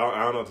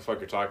 I don't know what the fuck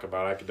you're talking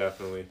about. I could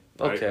definitely...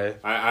 Okay.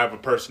 I have a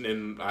person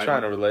in... I'm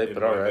trying to relate,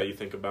 but all right. ...that you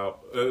think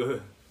about...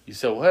 You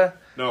said what?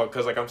 No,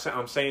 because like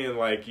I'm saying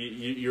like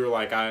you're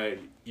like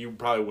you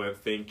probably wouldn't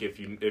think if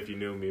you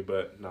knew me,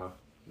 but no,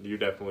 you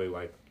definitely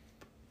like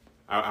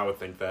I would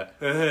think that.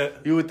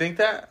 You would think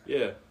that?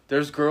 Yeah.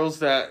 There's girls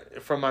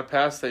that from my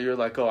past that you're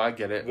like, oh, I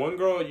get it. One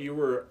girl you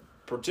were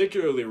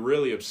particularly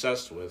really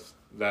obsessed with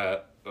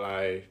that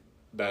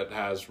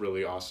has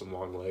really awesome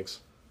long legs.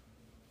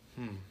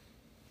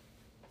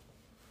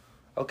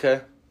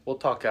 Okay, we'll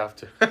talk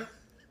after.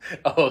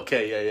 Oh,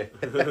 okay,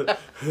 yeah.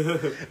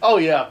 Oh,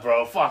 yeah,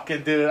 bro.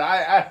 Fucking dude.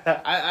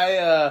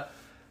 I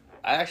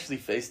actually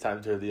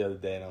FaceTimed her the other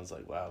day, and I was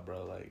like, wow,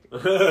 bro, like...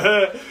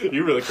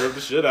 You really curved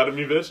the shit out of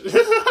me, bitch.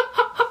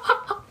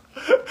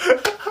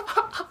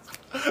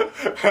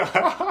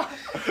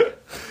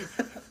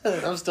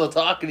 I'm still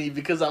talking to you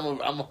because I'm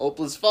a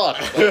hopeless fuck.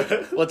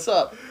 But what's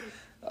up?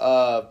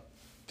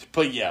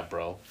 But yeah,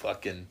 bro,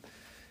 fucking...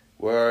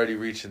 We're already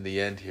reaching the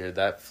end here.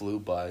 That flew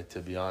by, to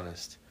be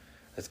honest.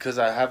 It's because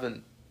I have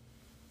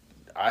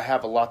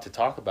a lot to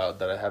talk about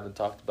that I haven't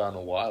talked about in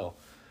a while.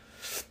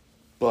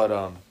 But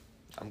I'm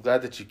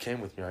glad that you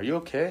came with me. Are you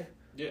okay?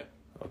 Yeah.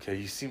 Okay,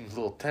 you seem a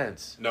little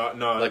tense. No.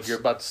 Like you're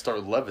about to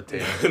start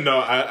levitating. No,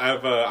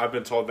 I've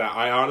been told that.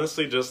 I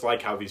honestly just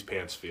like how these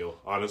pants feel,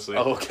 honestly.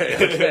 Oh,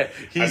 okay.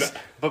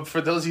 But for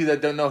those of you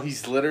that don't know,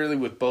 he's literally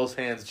with both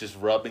hands just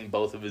rubbing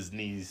both of his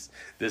knees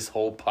this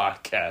whole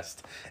podcast.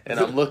 And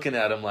I'm looking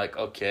at him like,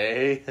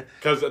 okay.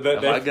 Am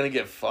I going to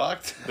get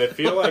fucked? They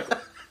feel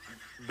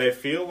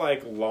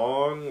like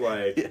long,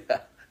 like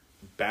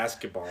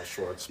basketball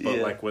shorts, but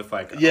like with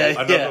like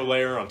another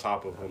layer on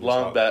top of them. I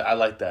like that. I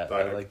like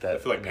that. I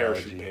feel like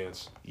analogy. Parachute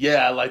pants.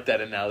 Yeah, I like that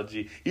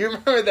analogy. You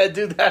remember that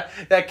dude,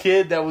 that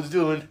kid that was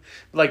doing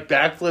like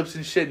backflips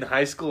and shit in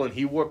high school, and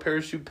he wore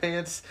parachute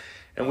pants,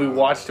 and we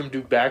watched him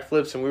do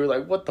backflips, and we were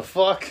like, what the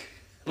fuck?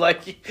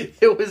 Like,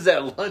 it was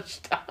at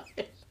lunchtime.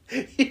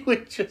 He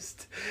would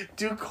just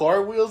do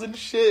cartwheels and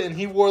shit, and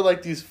he wore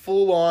like these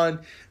full-on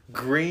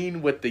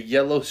green with the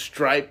yellow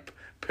stripe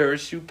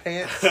parachute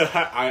pants.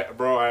 I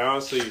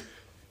honestly,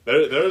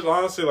 there's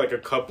honestly like a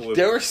couple of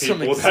there were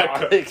some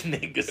exotic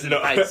niggas in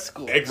high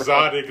school.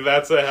 Exotic, bro.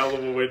 That's a hell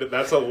of a way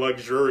that's a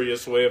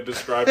luxurious way of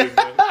describing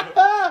them.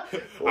 I'm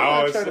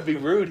not trying to be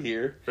rude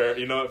here. Fair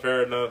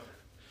enough.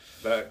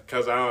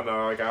 Because I don't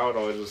know, like I would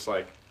always just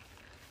like,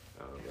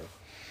 I don't know.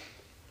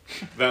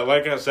 That,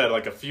 like I said,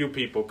 like a few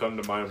people come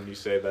to mind when you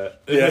say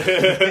that.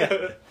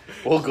 Yeah.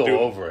 We'll go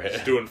over it.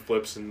 Just doing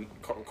flips and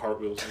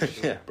cartwheels and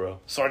shit. Yeah, bro.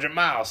 Sergeant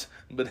Miles.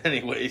 But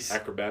anyways.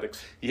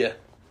 Acrobatics. Yeah.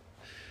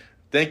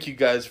 Thank you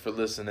guys for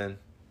listening.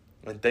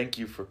 And thank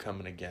you for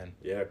coming again.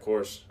 Yeah, of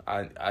course.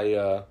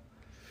 Anytime.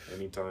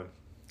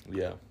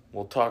 Yeah.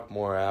 We'll talk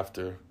more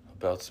after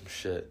about some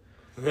shit.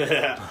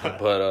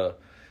 But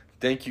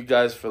thank you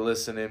guys for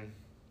listening.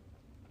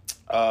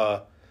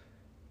 I'll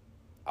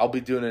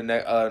be doing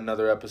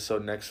another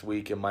episode next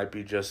week. It might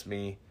be just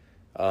me.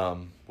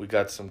 We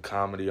got some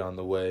comedy on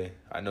the way.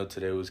 I know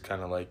today was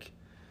kind of like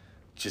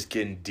just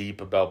getting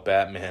deep about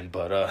Batman,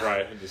 but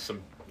right, just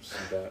some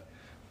bat.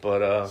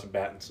 But some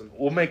Battinson.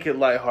 We'll make it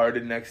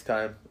lighthearted next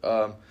time.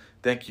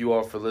 Thank you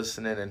all for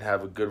listening and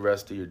have a good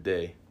rest of your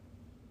day.